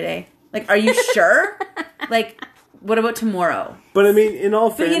kill me today? Like, are you sure? Like, what about tomorrow?" But I mean, in all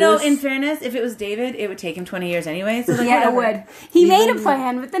But fairness, you know, in fairness, if it was David, it would take him 20 years anyway. So like, Yeah, it whatever. would. He made a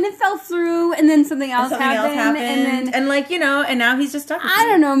plan, but then it fell through, and then something else Something happened, else happened, and then like, you know, and now he's just stuck with I you.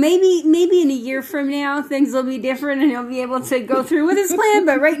 don't know. Maybe in a year from now things will be different, and he'll be able to go through with his plan.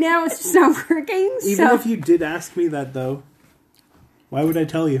 But right now it's just not working. even So if you did ask me that, though, why would I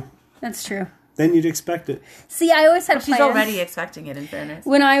tell you? that's true. Then you'd expect it. See, I always had a She's plan. already expecting it, in fairness.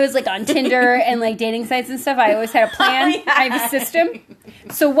 When I was like on Tinder and like dating sites and stuff, I always had a plan. Yeah. I have a system.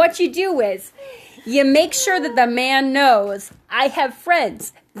 So what you do is you make sure that the man knows I have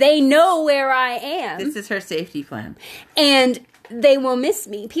friends. They know where I am, This is her safety plan. and they will miss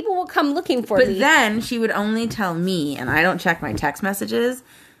me. People will come looking for But me. then she would only tell me, and I don't check my text messages.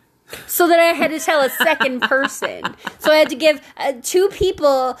 So that I had to tell a second person. So I had to give 2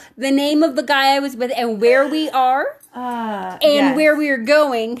 people the name of the guy I was with and where we are and where we are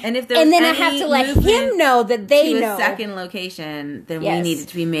going. And if there was then I any have to let him movement know that they to know. a second location, then Yes. we needed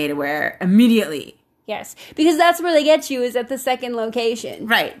to be made aware immediately. Yes, because that's where they get you is at the second location.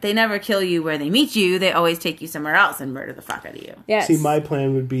 Right. They never kill you where they meet you. They always take you somewhere else and murder the fuck out of you. Yes. See, my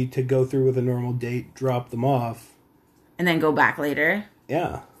plan would be to go through with a normal date, drop them off. And then go back later.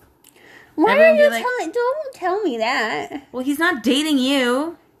 Yeah. Why everyone are be you like- telling? Don't tell me that. Well, he's not dating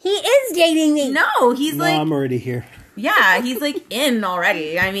you. He is dating me. No, he's No, like, I'm already here. yeah, he's like in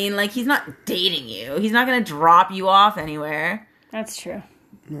already. I mean, like, he's not dating you. He's not going to drop you off anywhere. That's true.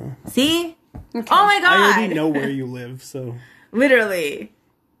 See? Oh my God. I already know where you live, so... Literally.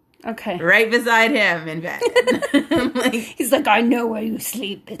 Okay. Right beside him in bed. Like, He's like, I know where you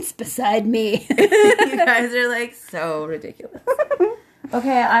sleep. It's beside me. you guys are like so ridiculous.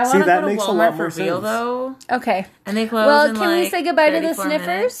 Okay, I want to that go to makes a Walmart lot for more real sense. though. Okay. And they close Well, in can we like say goodbye to the 34 sniffers?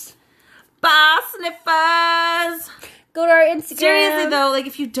 minutes. Bye, sniffers! Go to our Instagram. Seriously though, like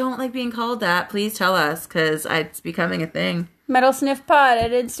if you don't like being called that, please tell us because it's becoming a thing. Metal Sniff Pod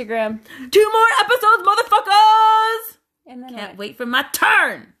at Instagram. 2 more episodes, motherfuckers! And then Can't what? wait for my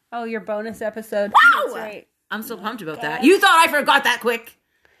turn. Oh, your bonus episode. Wow! That's right. I'm so pumped about that. You thought I forgot that quick?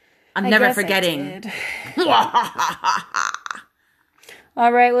 I'm never guess I forgetting. did.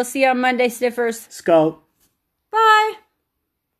 All right, we'll see you on Monday, Sniffers. Skull. Bye.